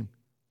shame."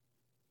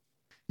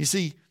 You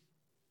see,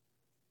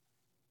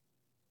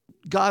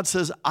 God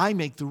says, I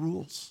make the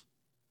rules.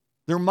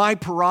 They're my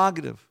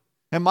prerogative.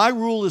 And my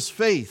rule is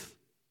faith.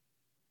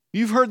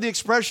 You've heard the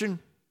expression,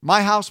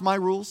 "my house, my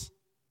rules."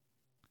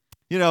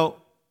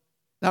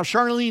 Now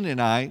Charlene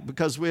and I,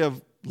 because we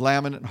have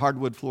laminate and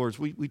hardwood floors,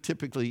 we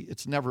typically,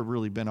 it's never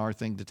really been our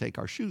thing to take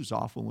our shoes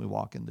off when we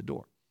walk in the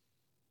door.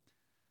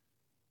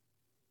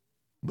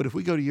 But if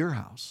we go to your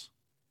house,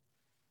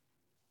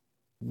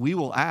 we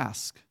will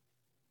ask,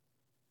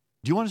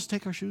 "Do you want us to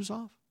take our shoes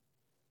off?"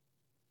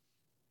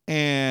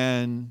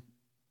 And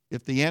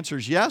if the answer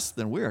is yes,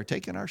 then we are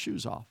taking our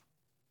shoes off.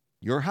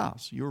 Your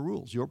house, your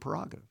rules, your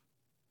prerogative.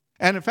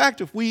 And in fact,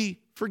 if we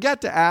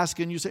forget to ask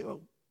and you say,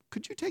 "Oh,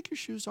 could you take your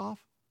shoes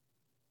off?"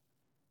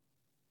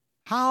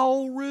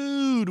 How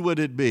rude would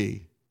it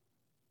be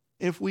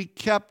if we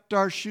kept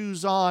our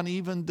shoes on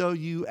even though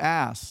you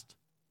asked?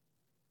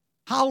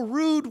 How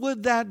rude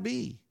would that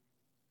be?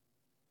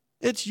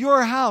 It's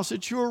your house,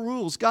 it's your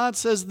rules. God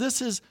says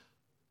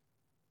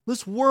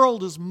this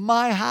world is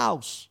my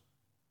house.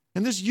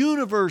 And this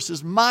universe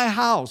is my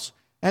house.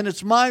 And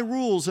it's my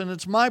rules and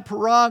it's my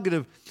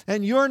prerogative.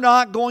 And you're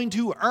not going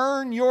to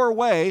earn your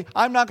way.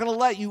 I'm not going to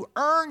let you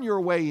earn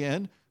your way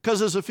in.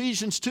 Because as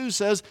Ephesians 2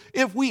 says,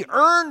 if we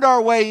earned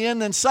our way in,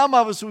 then some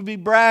of us would be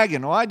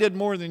bragging. "Oh, I did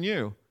more than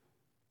you.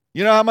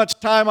 You know how much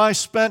time I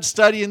spent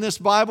studying this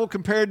Bible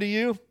compared to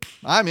you?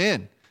 I'm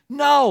in."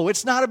 No,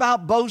 it's not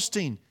about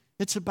boasting.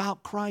 It's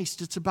about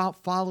Christ. It's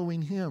about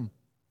following Him.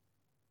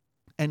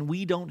 And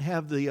we don't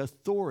have the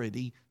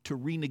authority to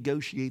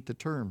renegotiate the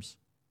terms.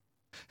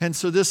 And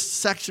so this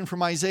section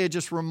from Isaiah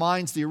just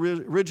reminds the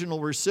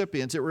original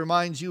recipients, it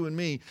reminds you and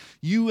me,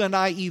 you and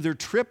I either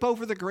trip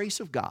over the grace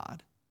of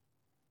God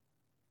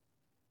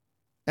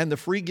and the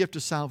free gift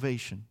of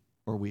salvation,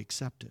 or we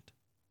accept it.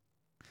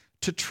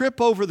 To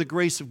trip over the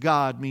grace of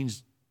God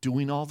means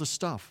doing all the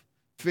stuff,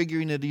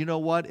 figuring that, you know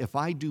what, if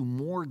I do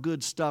more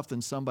good stuff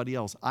than somebody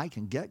else, I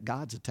can get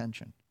God's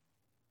attention.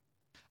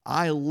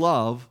 I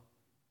love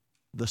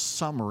the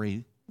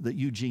summary that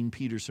Eugene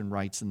Peterson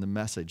writes in The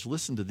Message.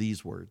 Listen to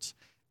these words.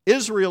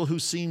 Israel, who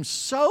seemed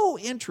so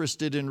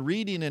interested in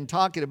reading and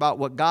talking about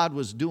what God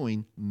was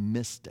doing,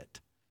 missed it.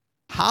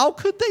 How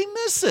could they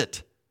miss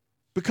it?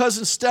 Because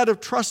instead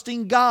of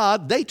trusting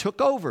God, they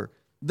took over.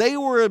 They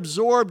were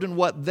absorbed in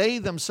what they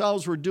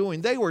themselves were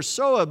doing. They were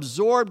so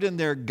absorbed in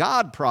their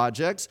God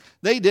projects,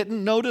 they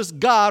didn't notice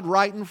God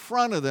right in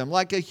front of them,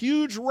 like a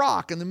huge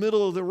rock in the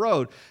middle of the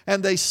road.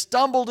 And they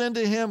stumbled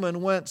into Him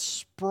and went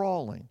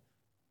sprawling.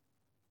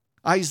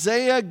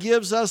 Isaiah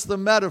gives us the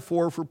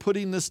metaphor for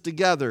putting this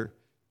together.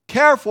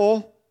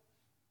 Careful,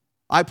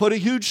 I put a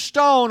huge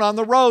stone on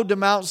the road to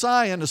Mount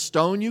Zion, a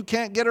stone you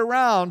can't get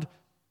around,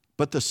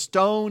 but the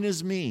stone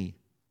is me.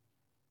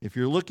 If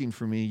you're looking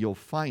for me, you'll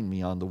find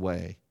me on the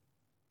way,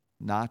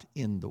 not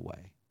in the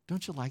way.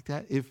 Don't you like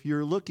that? If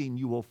you're looking,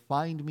 you will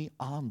find me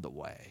on the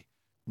way,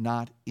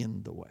 not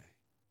in the way.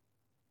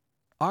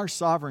 Our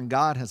sovereign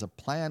God has a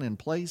plan in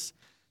place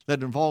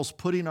that involves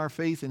putting our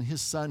faith in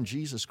His Son,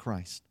 Jesus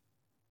Christ,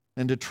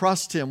 and to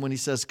trust Him when He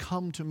says,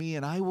 "Come to me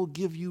and I will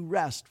give you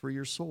rest for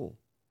your soul."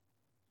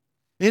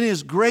 In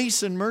His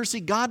grace and mercy,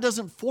 God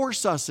doesn't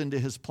force us into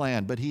His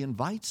plan, but He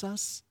invites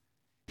us.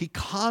 He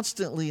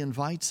constantly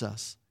invites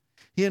us.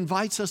 He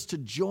invites us to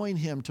join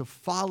him, to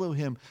follow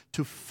him,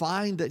 to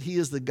find that he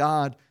is the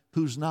God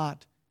who's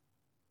not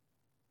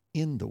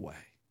in the way,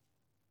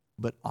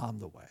 but on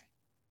the way.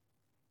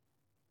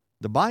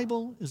 The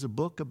Bible is a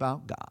book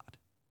about God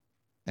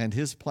and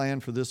his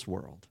plan for this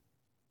world.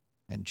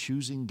 And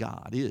choosing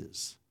God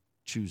is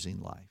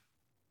choosing life.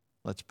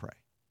 Let's pray.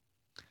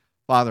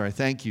 Father, I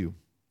thank you.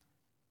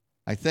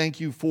 I thank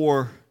you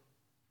for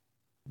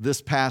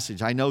this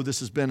passage. I know this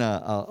has been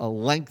a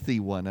lengthy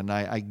one, and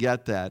I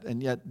get that.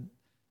 And yet,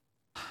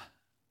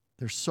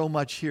 there's so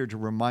much here to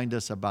remind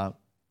us about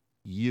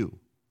you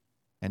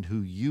and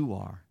who you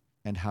are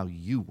and how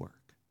you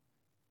work.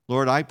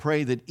 Lord, I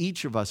pray that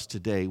each of us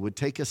today would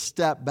take a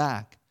step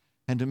back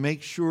and to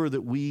make sure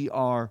that we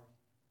are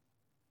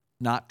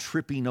not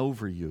tripping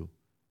over you,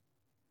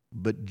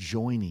 but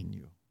joining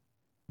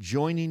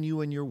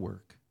you in your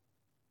work,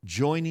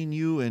 joining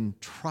you in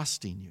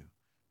trusting you,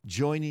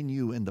 joining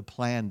you in the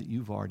plan that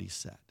you've already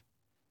set.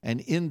 And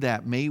in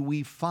that, may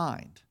we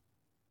find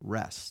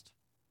rest.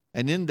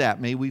 And in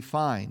that, may we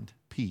find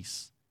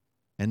peace.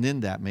 And in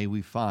that, may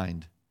we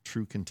find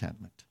true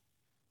contentment.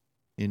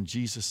 In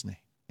Jesus' name,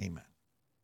 amen.